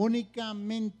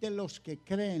 Únicamente los que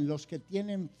creen, los que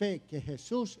tienen fe que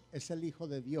Jesús es el Hijo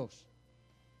de Dios.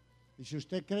 Y si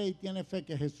usted cree y tiene fe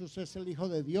que Jesús es el Hijo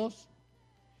de Dios,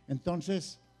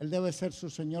 entonces Él debe ser su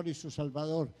Señor y su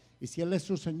Salvador. Y si Él es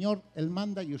su Señor, Él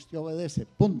manda y usted obedece,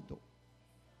 punto.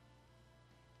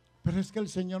 Pero es que el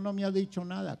Señor no me ha dicho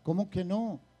nada. ¿Cómo que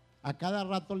no? A cada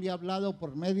rato le he hablado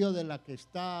por medio de la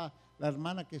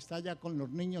hermana que está allá con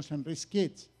los niños en Rich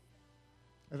Kids.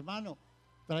 Hermano,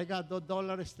 traiga $2,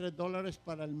 $3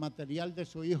 para el material de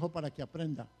su hijo para que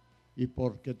aprenda. ¿Y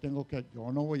por qué tengo que?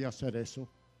 Yo no voy a hacer eso.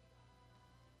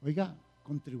 Oiga,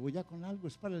 contribuya con algo,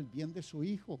 es para el bien de su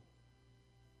hijo.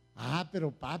 Ah,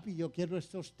 pero papi, yo quiero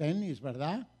estos tenis,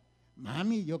 ¿verdad?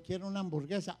 Mami, yo quiero una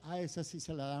hamburguesa. Ah, esa sí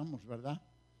se la damos, ¿verdad?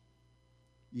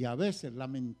 Y a veces,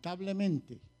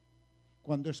 lamentablemente,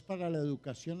 cuando es para la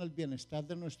educación, el bienestar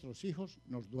de nuestros hijos,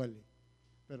 nos duele.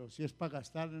 Pero si es para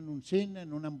gastar en un cine,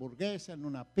 en una hamburguesa, en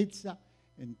una pizza,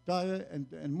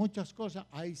 en muchas cosas,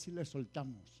 ahí sí le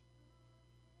soltamos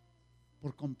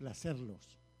por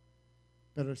complacerlos.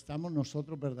 Pero estamos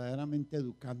nosotros verdaderamente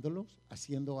educándolos,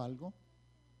 haciendo algo.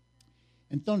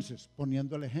 Entonces,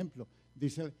 poniendo el ejemplo,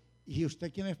 dice, ¿y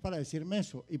usted quién es para decirme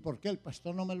eso? ¿Y por qué el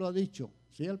pastor no me lo ha dicho?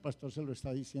 Sí, el pastor se lo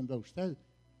está diciendo a usted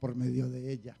por medio de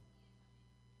ella.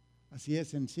 Así de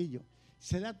sencillo.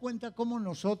 ¿Se da cuenta cómo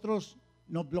nosotros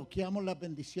nos bloqueamos las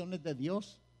bendiciones de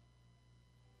Dios?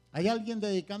 Hay alguien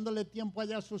dedicándole tiempo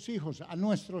allá a sus hijos, a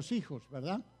nuestros hijos,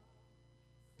 ¿verdad?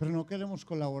 Pero no queremos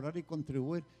colaborar y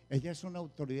contribuir. Ella es una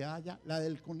autoridad allá, la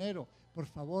del cunero. Por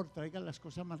favor, traigan las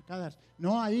cosas marcadas.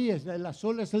 No, ahí es el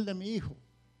azul, es el de mi hijo.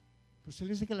 Pues él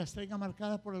dice que las traiga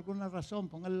marcadas por alguna razón.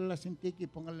 Póngale la cintica y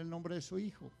póngale el nombre de su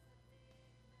hijo.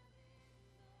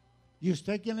 ¿Y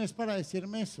usted quién es para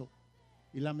decirme eso?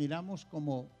 Y la miramos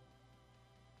como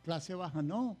clase baja.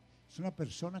 No, es una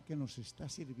persona que nos está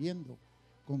sirviendo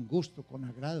con gusto, con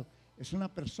agrado. Es una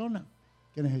persona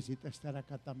que necesita estar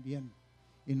acá también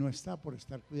y no está por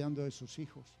estar cuidando de sus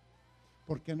hijos.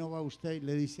 ¿Por qué no va usted y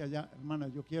le dice allá, hermana,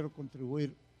 yo quiero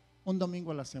contribuir un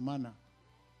domingo a la semana,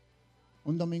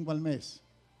 un domingo al mes,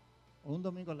 o un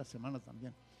domingo a la semana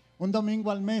también, un domingo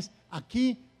al mes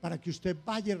aquí para que usted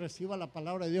vaya y reciba la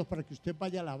palabra de Dios, para que usted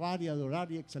vaya a alabar y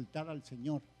adorar y exaltar al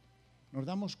Señor? Nos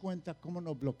damos cuenta cómo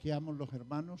nos bloqueamos los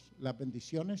hermanos, las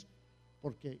bendiciones,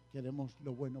 porque queremos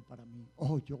lo bueno para mí.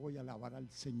 Oh, yo voy a alabar al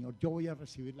Señor, yo voy a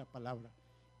recibir la palabra,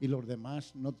 y los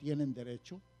demás no tienen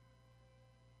derecho.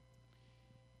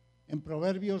 En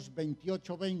Proverbios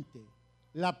 28:20,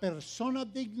 la persona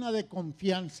digna de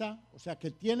confianza, o sea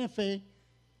que tiene fe,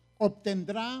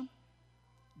 obtendrá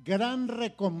gran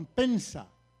recompensa,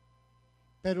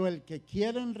 pero el que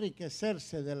quiere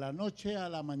enriquecerse de la noche a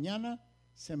la mañana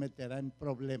se meterá en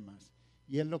problemas.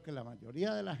 Y es lo que la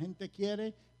mayoría de la gente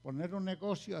quiere, poner un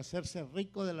negocio, hacerse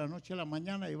rico de la noche a la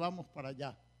mañana y vamos para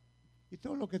allá. Y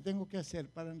todo lo que tengo que hacer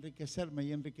para enriquecerme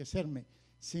y enriquecerme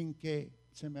sin que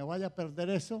se me vaya a perder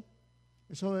eso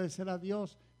obedecer a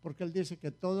Dios, porque Él dice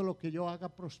que todo lo que yo haga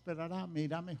prosperará, me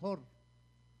irá mejor.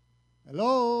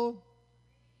 Hello.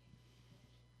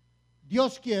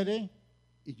 Dios quiere,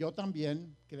 y yo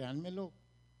también, créanmelo,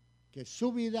 que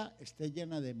su vida esté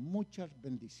llena de muchas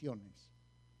bendiciones.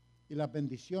 Y las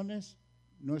bendiciones,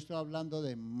 no estoy hablando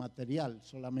de material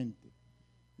solamente.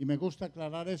 Y me gusta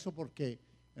aclarar eso porque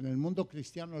en el mundo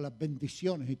cristiano las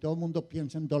bendiciones, y todo el mundo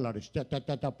piensa en dólares,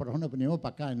 por eso nos venimos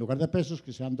para acá, en lugar de pesos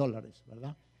que sean dólares,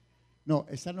 ¿verdad? No,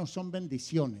 esas no son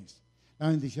bendiciones. La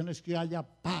bendición es que haya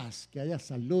paz, que haya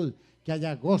salud, que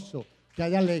haya gozo, que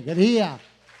haya alegría,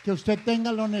 que usted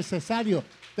tenga lo necesario.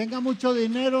 Tenga mucho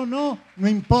dinero, no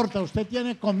importa, usted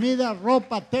tiene comida,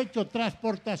 ropa, techo,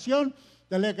 transportación,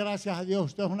 dele gracias a Dios,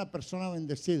 usted es una persona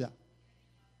bendecida.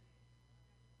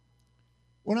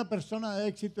 Una persona de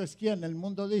éxito es quien el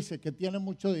mundo dice que tiene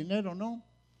mucho dinero, ¿no?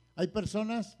 Hay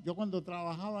personas, yo cuando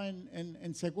trabajaba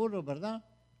en seguros, ¿verdad?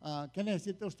 ¿Qué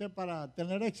necesita usted para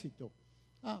tener éxito?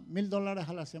 $1,000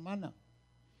 a la semana.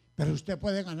 Pero usted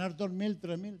puede ganar 2,000,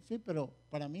 3,000, sí, pero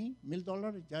para mí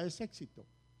 $1,000 ya es éxito.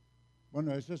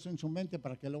 Bueno, eso es en su mente,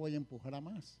 ¿para qué lo voy a empujar a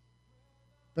más?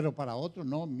 Pero para otro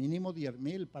no, mínimo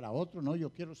 10,000, para otro no,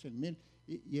 yo quiero 100,000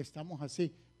 y estamos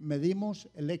así. Medimos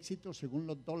el éxito según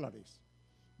los dólares.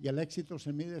 Y el éxito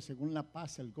se mide según la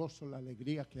paz, el gozo, la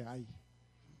alegría que hay.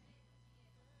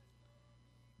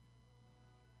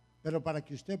 Pero para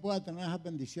que usted pueda tener esas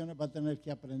bendiciones va a tener que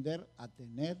aprender a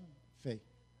tener fe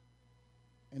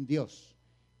en Dios,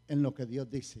 en lo que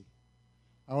Dios dice.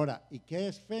 Ahora, ¿y qué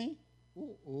es fe?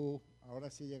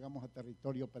 Ahora sí llegamos a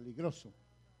territorio peligroso.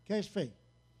 ¿Qué es fe?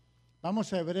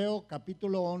 Vamos a Hebreos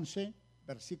capítulo 11,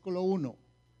 versículo 1.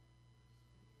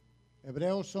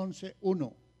 Hebreos 11,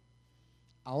 1.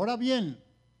 Ahora bien,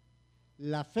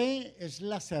 la fe es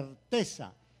la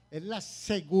certeza, es la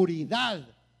seguridad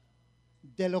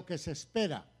de lo que se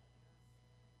espera.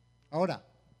 Ahora,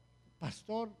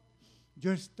 pastor,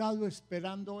 yo he estado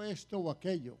esperando esto o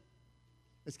aquello.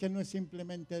 Es que no es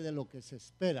simplemente de lo que se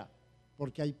espera,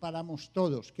 porque ahí paramos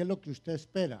todos. ¿Qué es lo que usted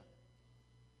espera?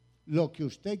 ¿Lo que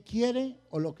usted quiere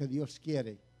o lo que Dios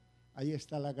quiere? Ahí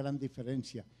está la gran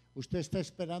diferencia. ¿Usted está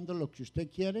esperando lo que usted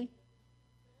quiere?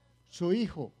 Su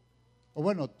hijo, o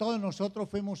bueno, todos nosotros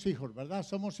fuimos hijos, ¿verdad?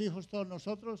 Somos hijos todos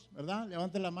nosotros, ¿verdad?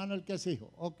 Levante la mano el que es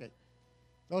hijo. Ok.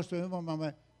 Todos tuvimos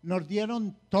mamá. ¿Nos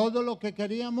dieron todo lo que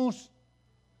queríamos?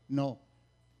 No.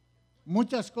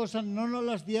 Muchas cosas no nos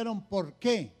las dieron. ¿Por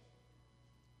qué?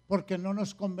 Porque no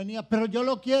nos convenía. Pero yo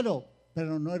lo quiero,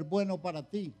 pero no es bueno para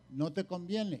ti, no te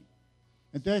conviene.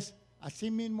 Entonces, así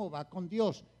mismo va con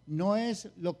Dios. No es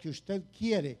lo que usted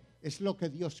quiere, es lo que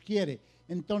Dios quiere.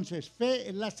 Entonces, fe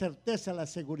es la certeza, la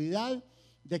seguridad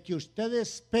de que usted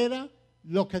espera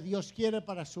lo que Dios quiere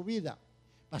para su vida.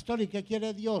 Pastor, ¿y qué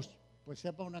quiere Dios? Pues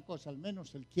sepa una cosa, al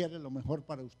menos Él quiere lo mejor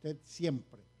para usted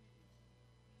siempre.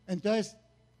 Entonces,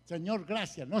 Señor,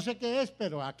 gracias. No sé qué es,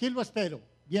 pero aquí lo espero.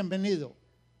 Bienvenido.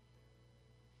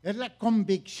 Es la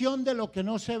convicción de lo que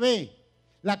no se ve,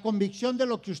 la convicción de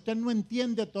lo que usted no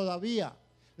entiende todavía,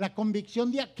 la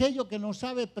convicción de aquello que no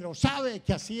sabe, pero sabe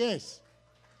que así es.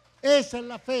 Esa es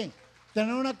la fe,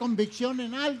 tener una convicción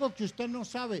en algo que usted no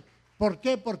sabe. ¿Por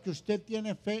qué? Porque usted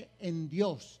tiene fe en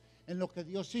Dios, en lo que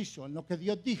Dios hizo, en lo que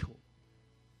Dios dijo.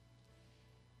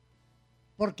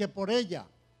 Porque por ella,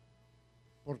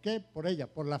 ¿por qué? Por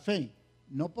ella, por la fe,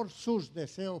 no por sus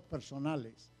deseos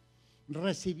personales,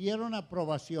 recibieron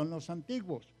aprobación los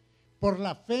antiguos. Por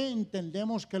la fe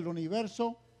entendemos que el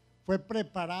universo fue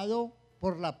preparado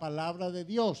por la palabra de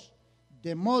Dios,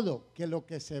 de modo que lo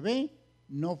que se ve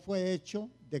no fue hecho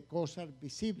de cosas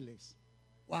visibles.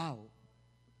 ¡Wow!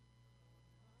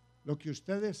 Lo que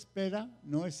usted espera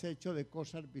no es hecho de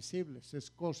cosas visibles, es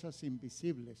cosas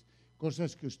invisibles,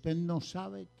 cosas que usted no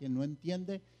sabe, que no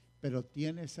entiende, pero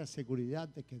tiene esa seguridad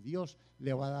de que Dios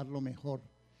le va a dar lo mejor.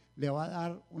 Le va a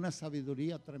dar una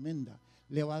sabiduría tremenda,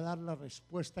 le va a dar la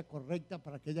respuesta correcta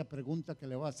para aquella pregunta que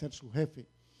le va a hacer su jefe,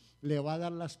 le va a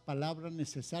dar las palabras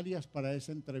necesarias para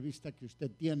esa entrevista que usted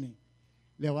tiene,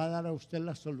 le va a dar a usted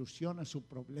la solución a su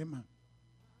problema.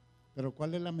 Pero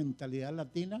 ¿cuál es la mentalidad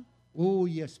latina?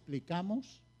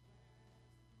 Explicamos.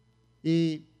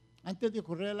 Y antes de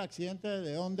ocurrir el accidente,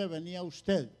 ¿de dónde venía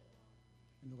usted?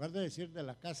 En lugar de decir de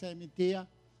la casa de mi tía,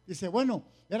 dice, bueno,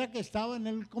 era que estaba en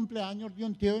el cumpleaños de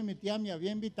un tío y mi tía me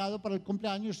había invitado para el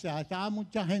cumpleaños, o sea, estaba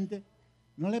mucha gente.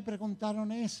 No le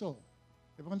preguntaron eso,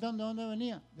 le preguntaron de dónde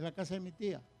venía, de la casa de mi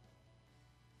tía.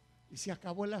 Y se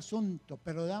acabó el asunto,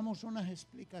 pero damos unas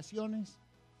explicaciones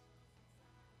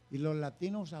y los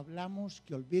latinos hablamos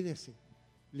que olvídese,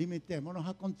 limitémonos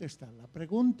a contestar la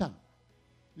pregunta,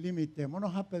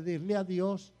 limitémonos a pedirle a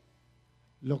Dios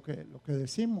lo que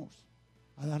decimos,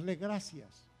 a darle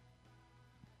gracias.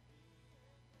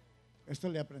 Esto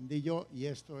le aprendí yo y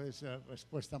esto es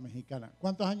respuesta mexicana.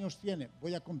 ¿Cuántos años tiene?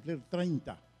 Voy a cumplir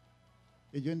 30.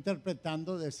 Y yo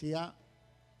interpretando decía,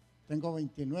 tengo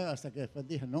 29, hasta que después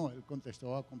dije, no, él contestó,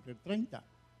 va a cumplir 30.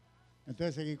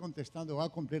 Entonces seguí contestando, va a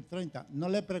cumplir 30. No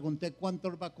le pregunté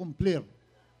cuántos va a cumplir,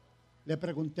 le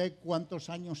pregunté cuántos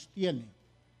años tiene.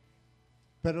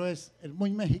 Pero es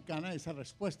muy mexicana esa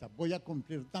respuesta, voy a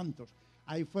cumplir tantos.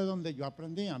 Ahí fue donde yo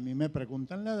aprendí. A mí me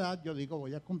preguntan la edad, yo digo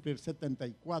voy a cumplir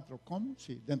 74. ¿Cómo?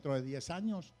 Sí, dentro de 10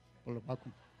 años pues lo va a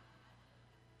cumplir.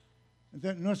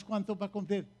 Entonces, no es cuánto va a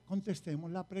cumplir, contestemos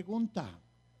la pregunta.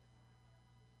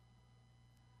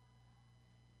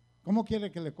 ¿Cómo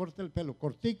quiere que le corte el pelo?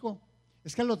 ¿Cortico?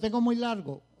 Es que lo tengo muy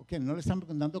largo. Ok, no le están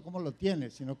preguntando cómo lo tiene,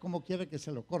 sino cómo quiere que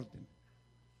se lo corten.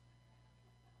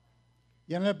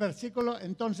 Y en el versículo,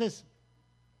 entonces,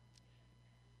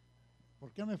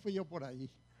 ¿por qué me fui yo por ahí?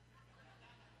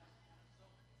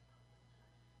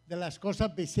 De las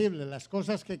cosas visibles, las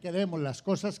cosas que queremos, las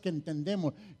cosas que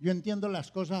entendemos. Yo entiendo las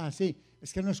cosas así.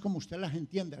 Es que no es como usted las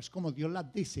entiende, es como Dios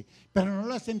las dice. Pero no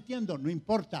las entiendo, no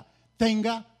importa.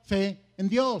 Tenga fe en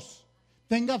Dios.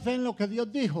 Tenga fe en lo que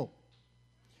Dios dijo.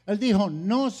 Él dijo,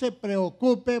 no se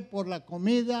preocupe por la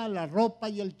comida, la ropa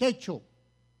y el techo.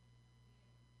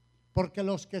 Porque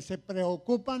los que se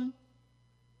preocupan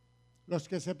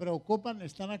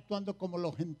están actuando como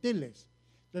los gentiles.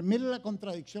 Entonces, mire la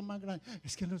contradicción más grande.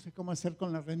 Es que no sé cómo hacer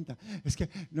con la renta. Es que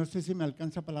no sé si me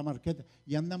alcanza para la marqueta.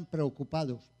 Y andan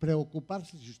preocupados.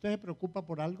 Preocuparse, si usted se preocupa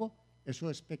por algo, eso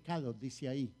es pecado, dice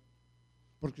ahí.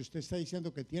 Porque usted está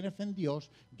diciendo que tiene fe en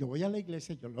Dios. Yo voy a la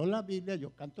iglesia, yo leo la Biblia,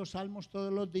 yo canto salmos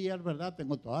todos los días, ¿verdad?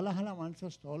 Tengo todas las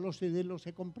alabanzas, todos los CDs los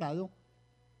he comprado.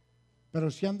 Pero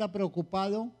si anda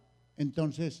preocupado,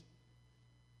 entonces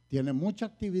tiene mucha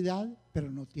actividad,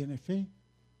 pero no tiene fe.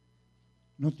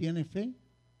 No tiene fe.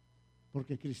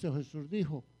 Porque Cristo Jesús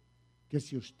dijo que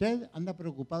si usted anda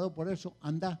preocupado por eso,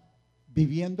 anda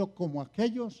viviendo como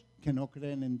aquellos que no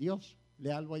creen en Dios.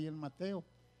 Léalo ahí en Mateo,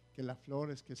 que las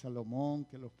flores, que Salomón,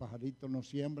 que los pajaritos no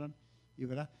siembran, y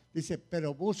verá, dice,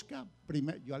 pero busca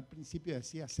primero, yo al principio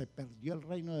decía, se perdió el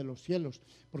reino de los cielos,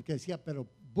 porque decía, pero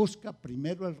busca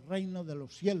primero el reino de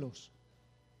los cielos.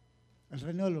 El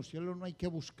reino de los cielos no hay que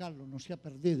buscarlo, no se ha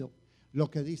perdido. Lo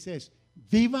que dice es,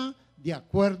 viva de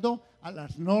acuerdo a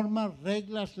las normas,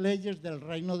 reglas, leyes del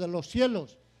reino de los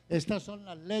cielos. Estas son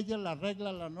las leyes, las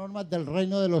reglas, las normas del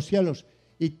reino de los cielos.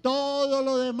 Y todo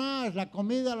lo demás, la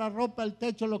comida, la ropa, el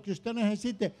techo, lo que usted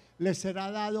necesite, le será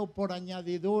dado por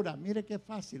añadidura. Mire qué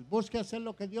fácil. Busque hacer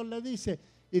lo que Dios le dice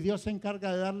y Dios se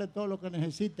encarga de darle todo lo que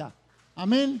necesita.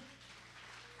 Amén.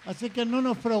 Así que no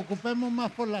nos preocupemos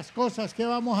más por las cosas, qué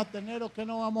vamos a tener o qué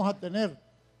no vamos a tener.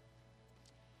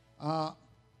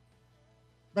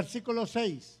 Versículo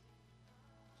 6.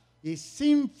 Y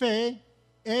sin fe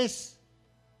es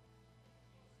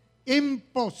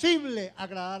imposible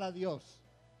agradar a Dios.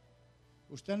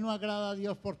 Usted no agrada a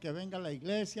Dios porque venga a la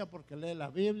iglesia, porque lee la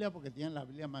Biblia, porque tiene la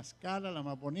Biblia más cara, la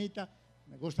más bonita.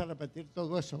 Me gusta repetir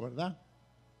todo eso, ¿verdad?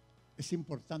 Es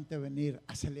importante venir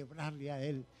a celebrarle a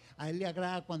Él. A Él le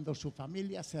agrada cuando su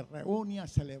familia se reúne a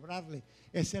celebrarle.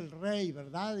 Es el rey,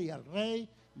 ¿verdad? Y al rey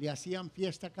le hacían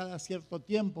fiesta cada cierto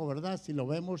tiempo, ¿verdad? Si lo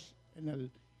vemos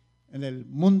en el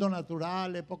mundo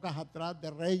natural, épocas atrás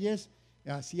de reyes,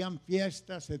 hacían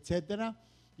fiestas, etcétera.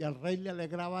 Y al rey le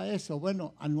alegraba eso.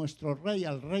 Bueno, a nuestro rey,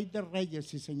 al rey de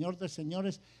reyes y señor de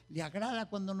señores, le agrada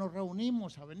cuando nos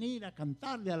reunimos a venir, a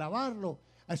cantarle, a alabarlo,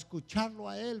 a escucharlo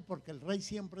a él, porque el rey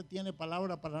siempre tiene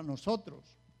palabra para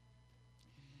nosotros.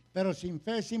 Pero sin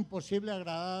fe es imposible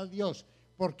agradar a Dios,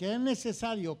 porque es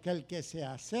necesario que el que se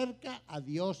acerca a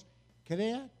Dios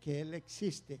crea que Él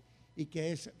existe y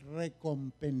que es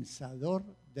recompensador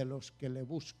de los que le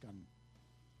buscan.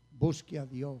 Busque a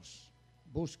Dios,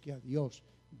 busque a Dios.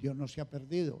 Dios no se ha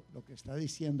perdido. Lo que está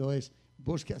diciendo es,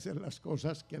 busque hacer las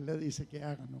cosas que Él le dice que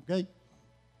hagan, ¿ok?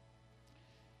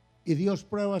 Y Dios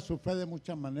prueba su fe de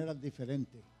muchas maneras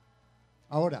diferentes.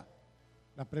 Ahora,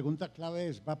 la pregunta clave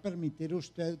es, ¿va a permitir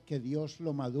usted que Dios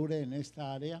lo madure en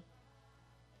esta área?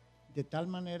 De tal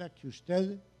manera que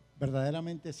usted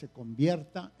verdaderamente se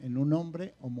convierta en un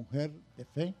hombre o mujer de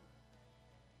fe,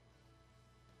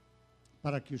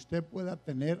 para que usted pueda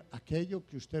tener aquello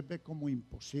que usted ve como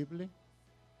imposible,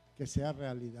 que sea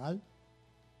realidad.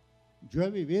 Yo he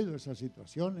vivido esas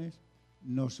situaciones,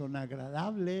 no son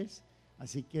agradables,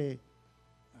 así que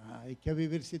hay que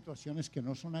vivir situaciones que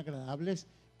no son agradables,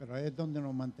 pero ahí es donde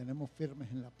nos mantenemos firmes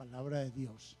en la palabra de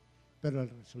Dios. Pero el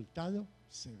resultado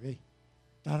se ve,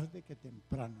 tarde que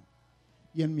temprano.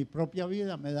 Y en mi propia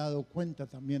vida me he dado cuenta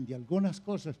también de algunas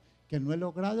cosas que no he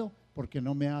logrado porque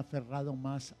no me he aferrado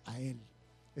más a Él.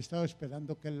 He estado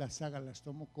esperando que Él las haga, las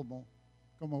tomo como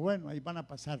bueno, ahí van a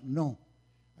pasar. No,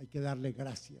 hay que darle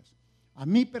gracias. A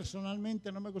mí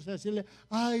personalmente no me gusta decirle,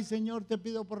 ay Señor, te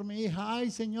pido por mi hija,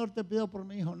 ay Señor, te pido por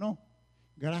mi hijo. No,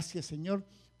 gracias Señor,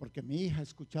 porque mi hija ha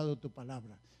escuchado tu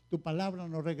palabra. Tu palabra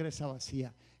no regresa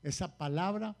vacía. Esa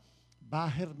palabra va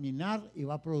a germinar y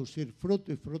va a producir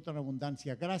fruto y fruto en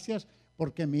abundancia. Gracias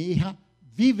porque mi hija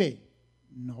vive,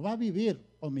 no va a vivir,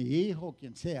 o mi hijo, o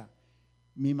quien sea,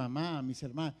 mi mamá, mis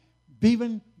hermanos,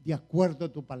 viven de acuerdo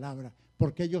a tu palabra,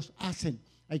 porque ellos hacen.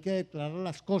 Hay que declarar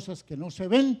las cosas que no se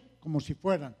ven como si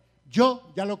fueran.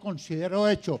 Yo ya lo considero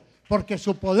hecho, porque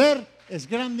su poder es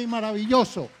grande y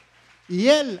maravilloso. Y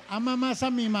Él ama más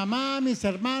a mi mamá, a mis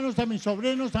hermanos, a mis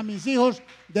sobrinos, a mis hijos,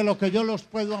 de lo que yo los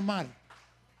puedo amar.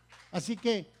 Así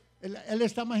que Él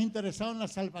está más interesado en la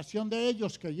salvación de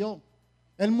ellos que yo.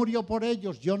 Él murió por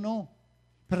ellos, yo no.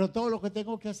 Pero todo lo que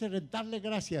tengo que hacer es darle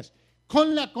gracias,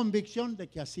 con la convicción de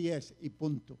que así es y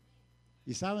punto.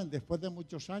 Y saben, después de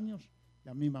muchos años,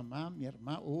 ya mi mamá, mi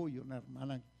hermana, una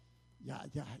hermana, ya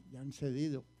han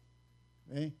cedido.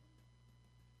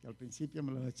 Que al principio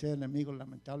me los eché de enemigos,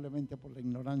 lamentablemente por la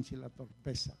ignorancia y la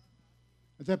torpeza.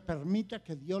 Entonces permita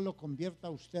que Dios lo convierta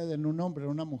a usted en un hombre, en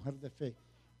una mujer de fe.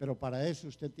 Pero para eso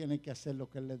usted tiene que hacer lo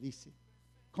que Él le dice.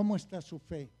 ¿Cómo está su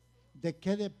fe? ¿De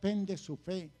qué depende su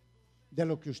fe? ¿De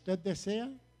lo que usted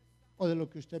desea o de lo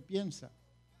que usted piensa?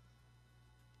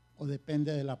 ¿O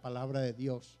depende de la palabra de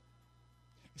Dios?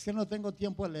 Es que no tengo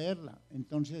tiempo de leerla.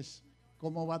 Entonces,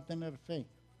 ¿cómo va a tener fe?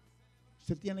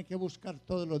 Usted tiene que buscar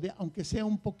todos los días, aunque sea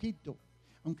un poquito,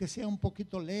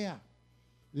 lea.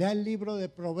 Lea el libro de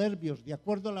Proverbios, de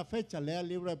acuerdo a la fecha, lea el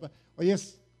libro de Hoy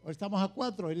estamos a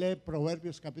 4 y lee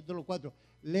Proverbios capítulo 4.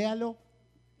 Léalo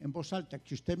en voz alta,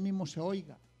 que usted mismo se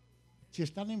oiga. Si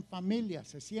están en familia,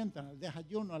 se sientan al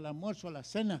desayuno, al almuerzo, a la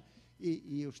cena,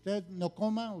 y usted no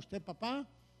coma, usted papá,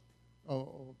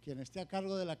 o quien esté a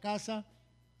cargo de la casa,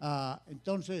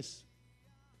 entonces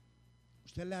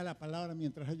usted lea la palabra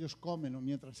mientras ellos comen o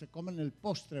mientras se comen el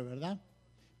postre, ¿verdad?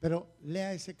 Pero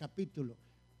lea ese capítulo.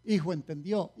 Hijo,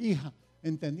 ¿entendió? Hija,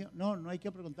 ¿entendió? No, no hay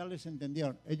que preguntarles si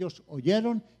entendieron. Ellos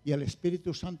oyeron y el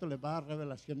Espíritu Santo les va a dar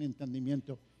revelación y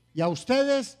entendimiento. Y a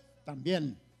ustedes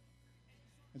también.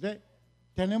 Entonces,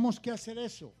 tenemos que hacer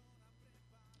eso.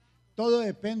 Todo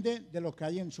depende de lo que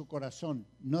hay en su corazón,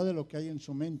 no de lo que hay en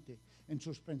su mente, en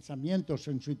sus pensamientos,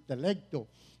 en su intelecto,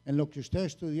 en lo que usted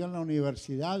estudió en la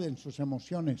universidad, en sus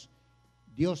emociones.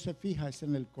 Dios se fija es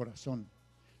en el corazón.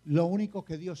 Lo único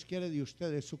que Dios quiere de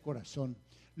usted es su corazón.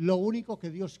 Lo único que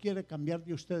Dios quiere cambiar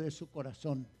de usted es su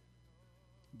corazón.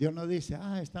 Dios no dice,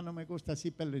 esta no me gusta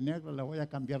así pelinegro, la voy a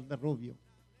cambiar de rubio.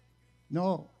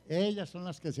 No, ellas son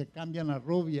las que se cambian a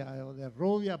rubia o de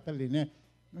rubia a pelinegro.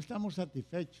 No estamos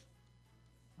satisfechos.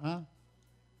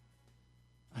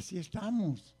 Así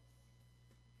estamos.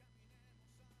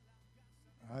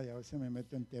 A veces me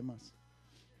meto en temas.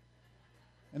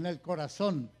 En el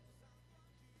corazón.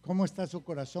 ¿Cómo está su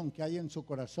corazón? ¿Qué hay en su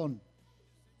corazón?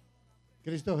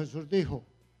 Cristo Jesús dijo,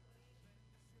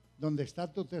 donde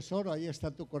está tu tesoro, ahí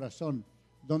está tu corazón.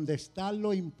 Donde está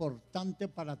lo importante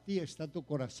para ti, está tu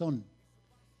corazón.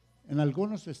 En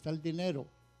algunos está el dinero,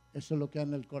 eso es lo que hay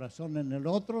en el corazón. En el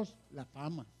otros, la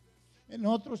fama. En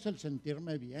otros, el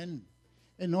sentirme bien.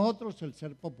 En otros, el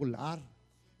ser popular.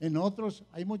 En otros,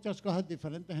 hay muchas cosas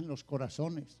diferentes en los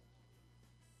corazones.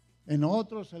 En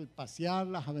otros, el pasear,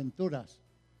 las aventuras.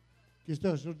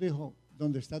 Cristo Jesús dijo,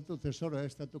 donde está tu tesoro, ahí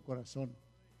está tu corazón.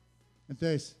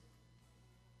 Entonces,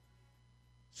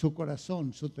 su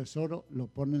corazón, su tesoro, lo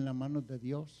pone en las manos de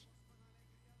Dios.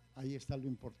 Ahí está lo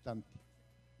importante.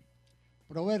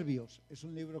 Proverbios es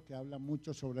un libro que habla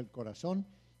mucho sobre el corazón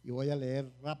y voy a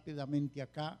leer rápidamente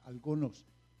acá algunos.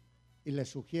 Y les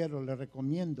sugiero, les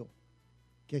recomiendo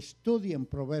que estudien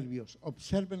Proverbios,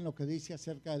 observen lo que dice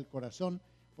acerca del corazón,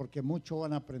 porque mucho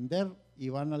van a aprender y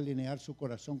van a alinear su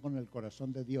corazón con el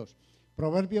corazón de Dios.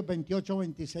 Proverbios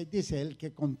 28-26 dice, el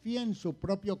que confía en su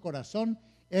propio corazón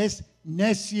es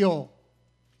necio.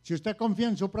 Si usted confía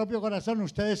en su propio corazón,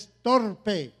 usted es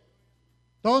torpe,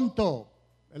 tonto.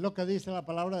 Es lo que dice la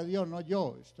palabra de Dios, no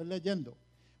yo, estoy leyendo.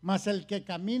 Mas el que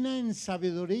camina en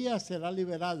sabiduría será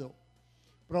liberado.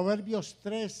 Proverbios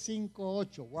 3, 5,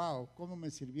 8. Wow, cómo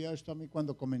me sirvió esto a mí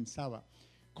cuando comenzaba.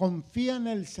 Confía en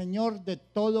el Señor de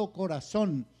todo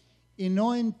corazón y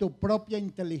no en tu propia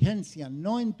inteligencia,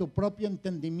 no en tu propio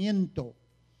entendimiento.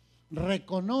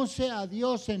 Reconoce a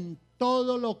Dios en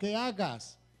todo lo que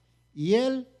hagas y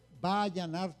Él va a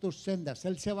allanar tus sendas.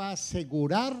 Él se va a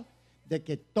asegurar de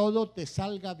que todo te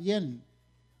salga bien.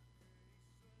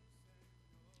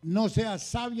 No seas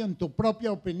sabio en tu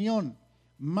propia opinión,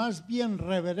 más bien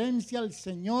reverencia al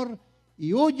Señor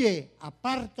y huye,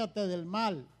 apártate del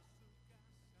mal.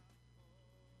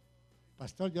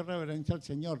 Pastor, yo reverencio al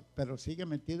Señor, pero sigue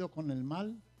metido con el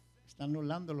mal, está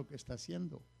anulando lo que está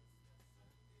haciendo.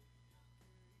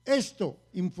 Esto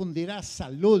infundirá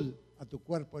salud a tu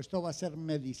cuerpo, esto va a ser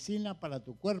medicina para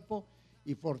tu cuerpo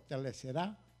y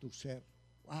fortalecerá tu ser.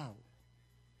 Wow.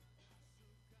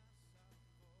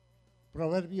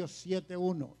 Proverbios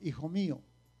 7:1, hijo mío,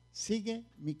 sigue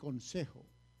mi consejo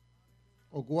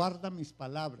o guarda mis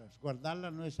palabras.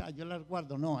 Guardarlas no es, yo las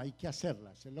guardo, no, hay que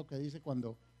hacerlas. Es lo que dice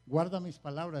cuando guarda mis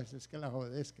palabras, es que las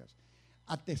obedezcas.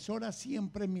 Atesora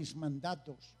siempre mis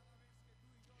mandatos.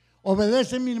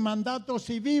 Obedece mis mandatos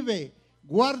y vive.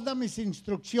 Guarda mis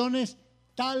instrucciones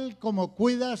tal como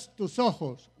cuidas tus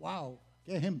ojos. Wow,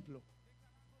 qué ejemplo.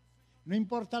 No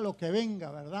importa lo que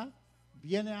venga, ¿verdad?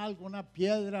 Viene algo, una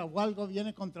piedra o algo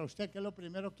viene contra usted, ¿qué es lo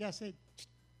primero que hace?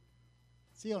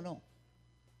 ¿Sí o no?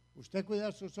 Usted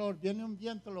cuida sus ojos, viene un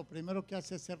viento, lo primero que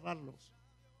hace es cerrarlos.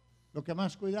 Lo que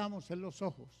más cuidamos es los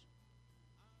ojos.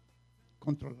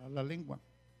 Controlar la lengua.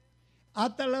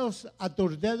 Átalos a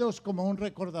tus dedos como un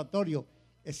recordatorio.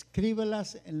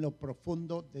 Escríbelas en lo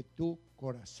profundo de tu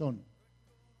corazón.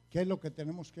 ¿Qué es lo que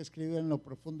tenemos que escribir en lo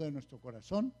profundo de nuestro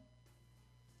corazón?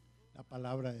 La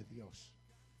palabra de Dios.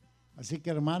 Así que,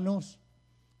 hermanos,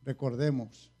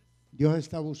 recordemos, Dios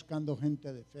está buscando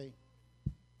gente de fe.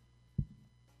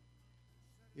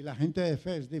 Y la gente de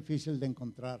fe es difícil de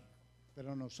encontrar,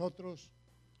 pero nosotros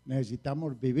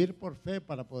necesitamos vivir por fe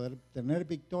para poder tener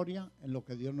victoria en lo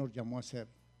que Dios nos llamó a hacer,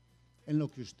 en lo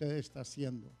que usted está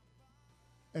haciendo.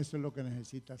 Eso es lo que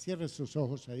necesita. Cierre sus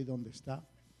ojos ahí donde está.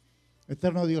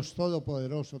 Eterno Dios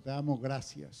Todopoderoso, te damos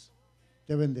gracias,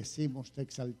 te bendecimos, te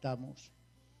exaltamos.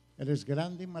 Eres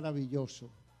grande y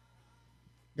maravilloso.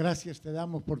 Gracias te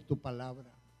damos por tu palabra.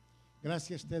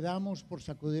 Gracias te damos por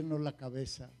sacudirnos la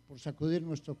cabeza, por sacudir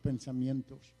nuestros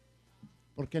pensamientos.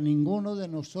 porque ninguno de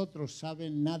nosotros sabe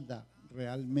nada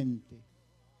realmente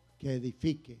que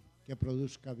edifique, que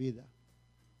produzca vida,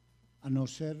 a no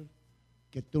ser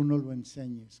que tú no lo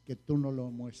enseñes, que tú no lo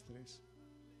muestres.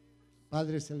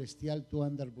 Padre Celestial, tú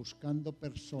andas buscando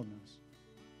personas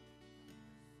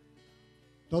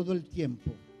todo el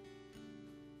tiempo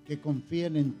que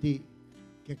confíen en ti,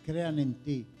 que crean en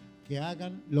ti, que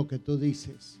hagan lo que tú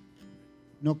dices,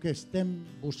 no que estén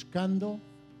buscando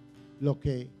lo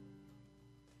que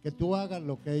tú hagas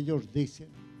lo que ellos dicen.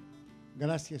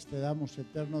 Gracias te damos,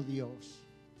 eterno Dios.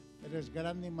 Eres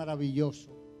grande y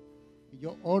maravilloso. Y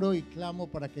yo oro y clamo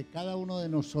para que cada uno de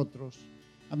nosotros,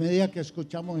 a medida que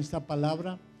escuchamos esta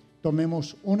palabra,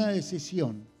 tomemos una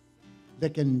decisión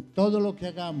de que en todo lo que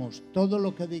hagamos, todo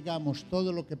lo que digamos,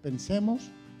 todo lo que pensemos,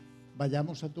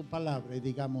 vayamos a tu palabra y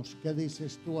digamos, ¿qué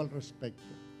dices tú al respecto?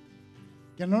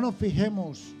 Que no nos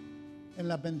fijemos en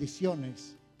las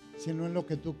bendiciones, sino en lo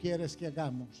que tú quieres que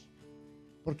hagamos.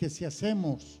 Porque si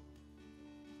hacemos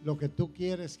lo que tú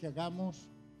quieres que hagamos,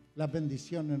 las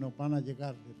bendiciones nos van a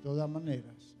llegar de todas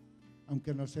maneras,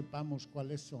 aunque no sepamos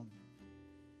cuáles son.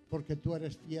 Porque tú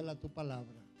eres fiel a tu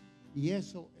palabra. Y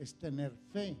eso es tener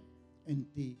fe en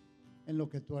ti, en lo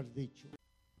que tú has dicho.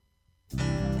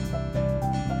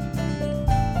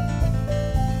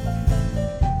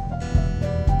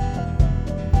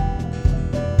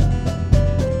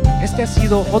 Este ha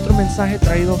sido otro mensaje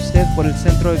traído a usted por el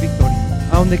Centro de Victoria,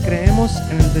 a donde creemos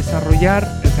en el desarrollar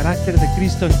el carácter de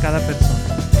Cristo en cada persona.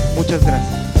 Muchas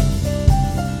gracias.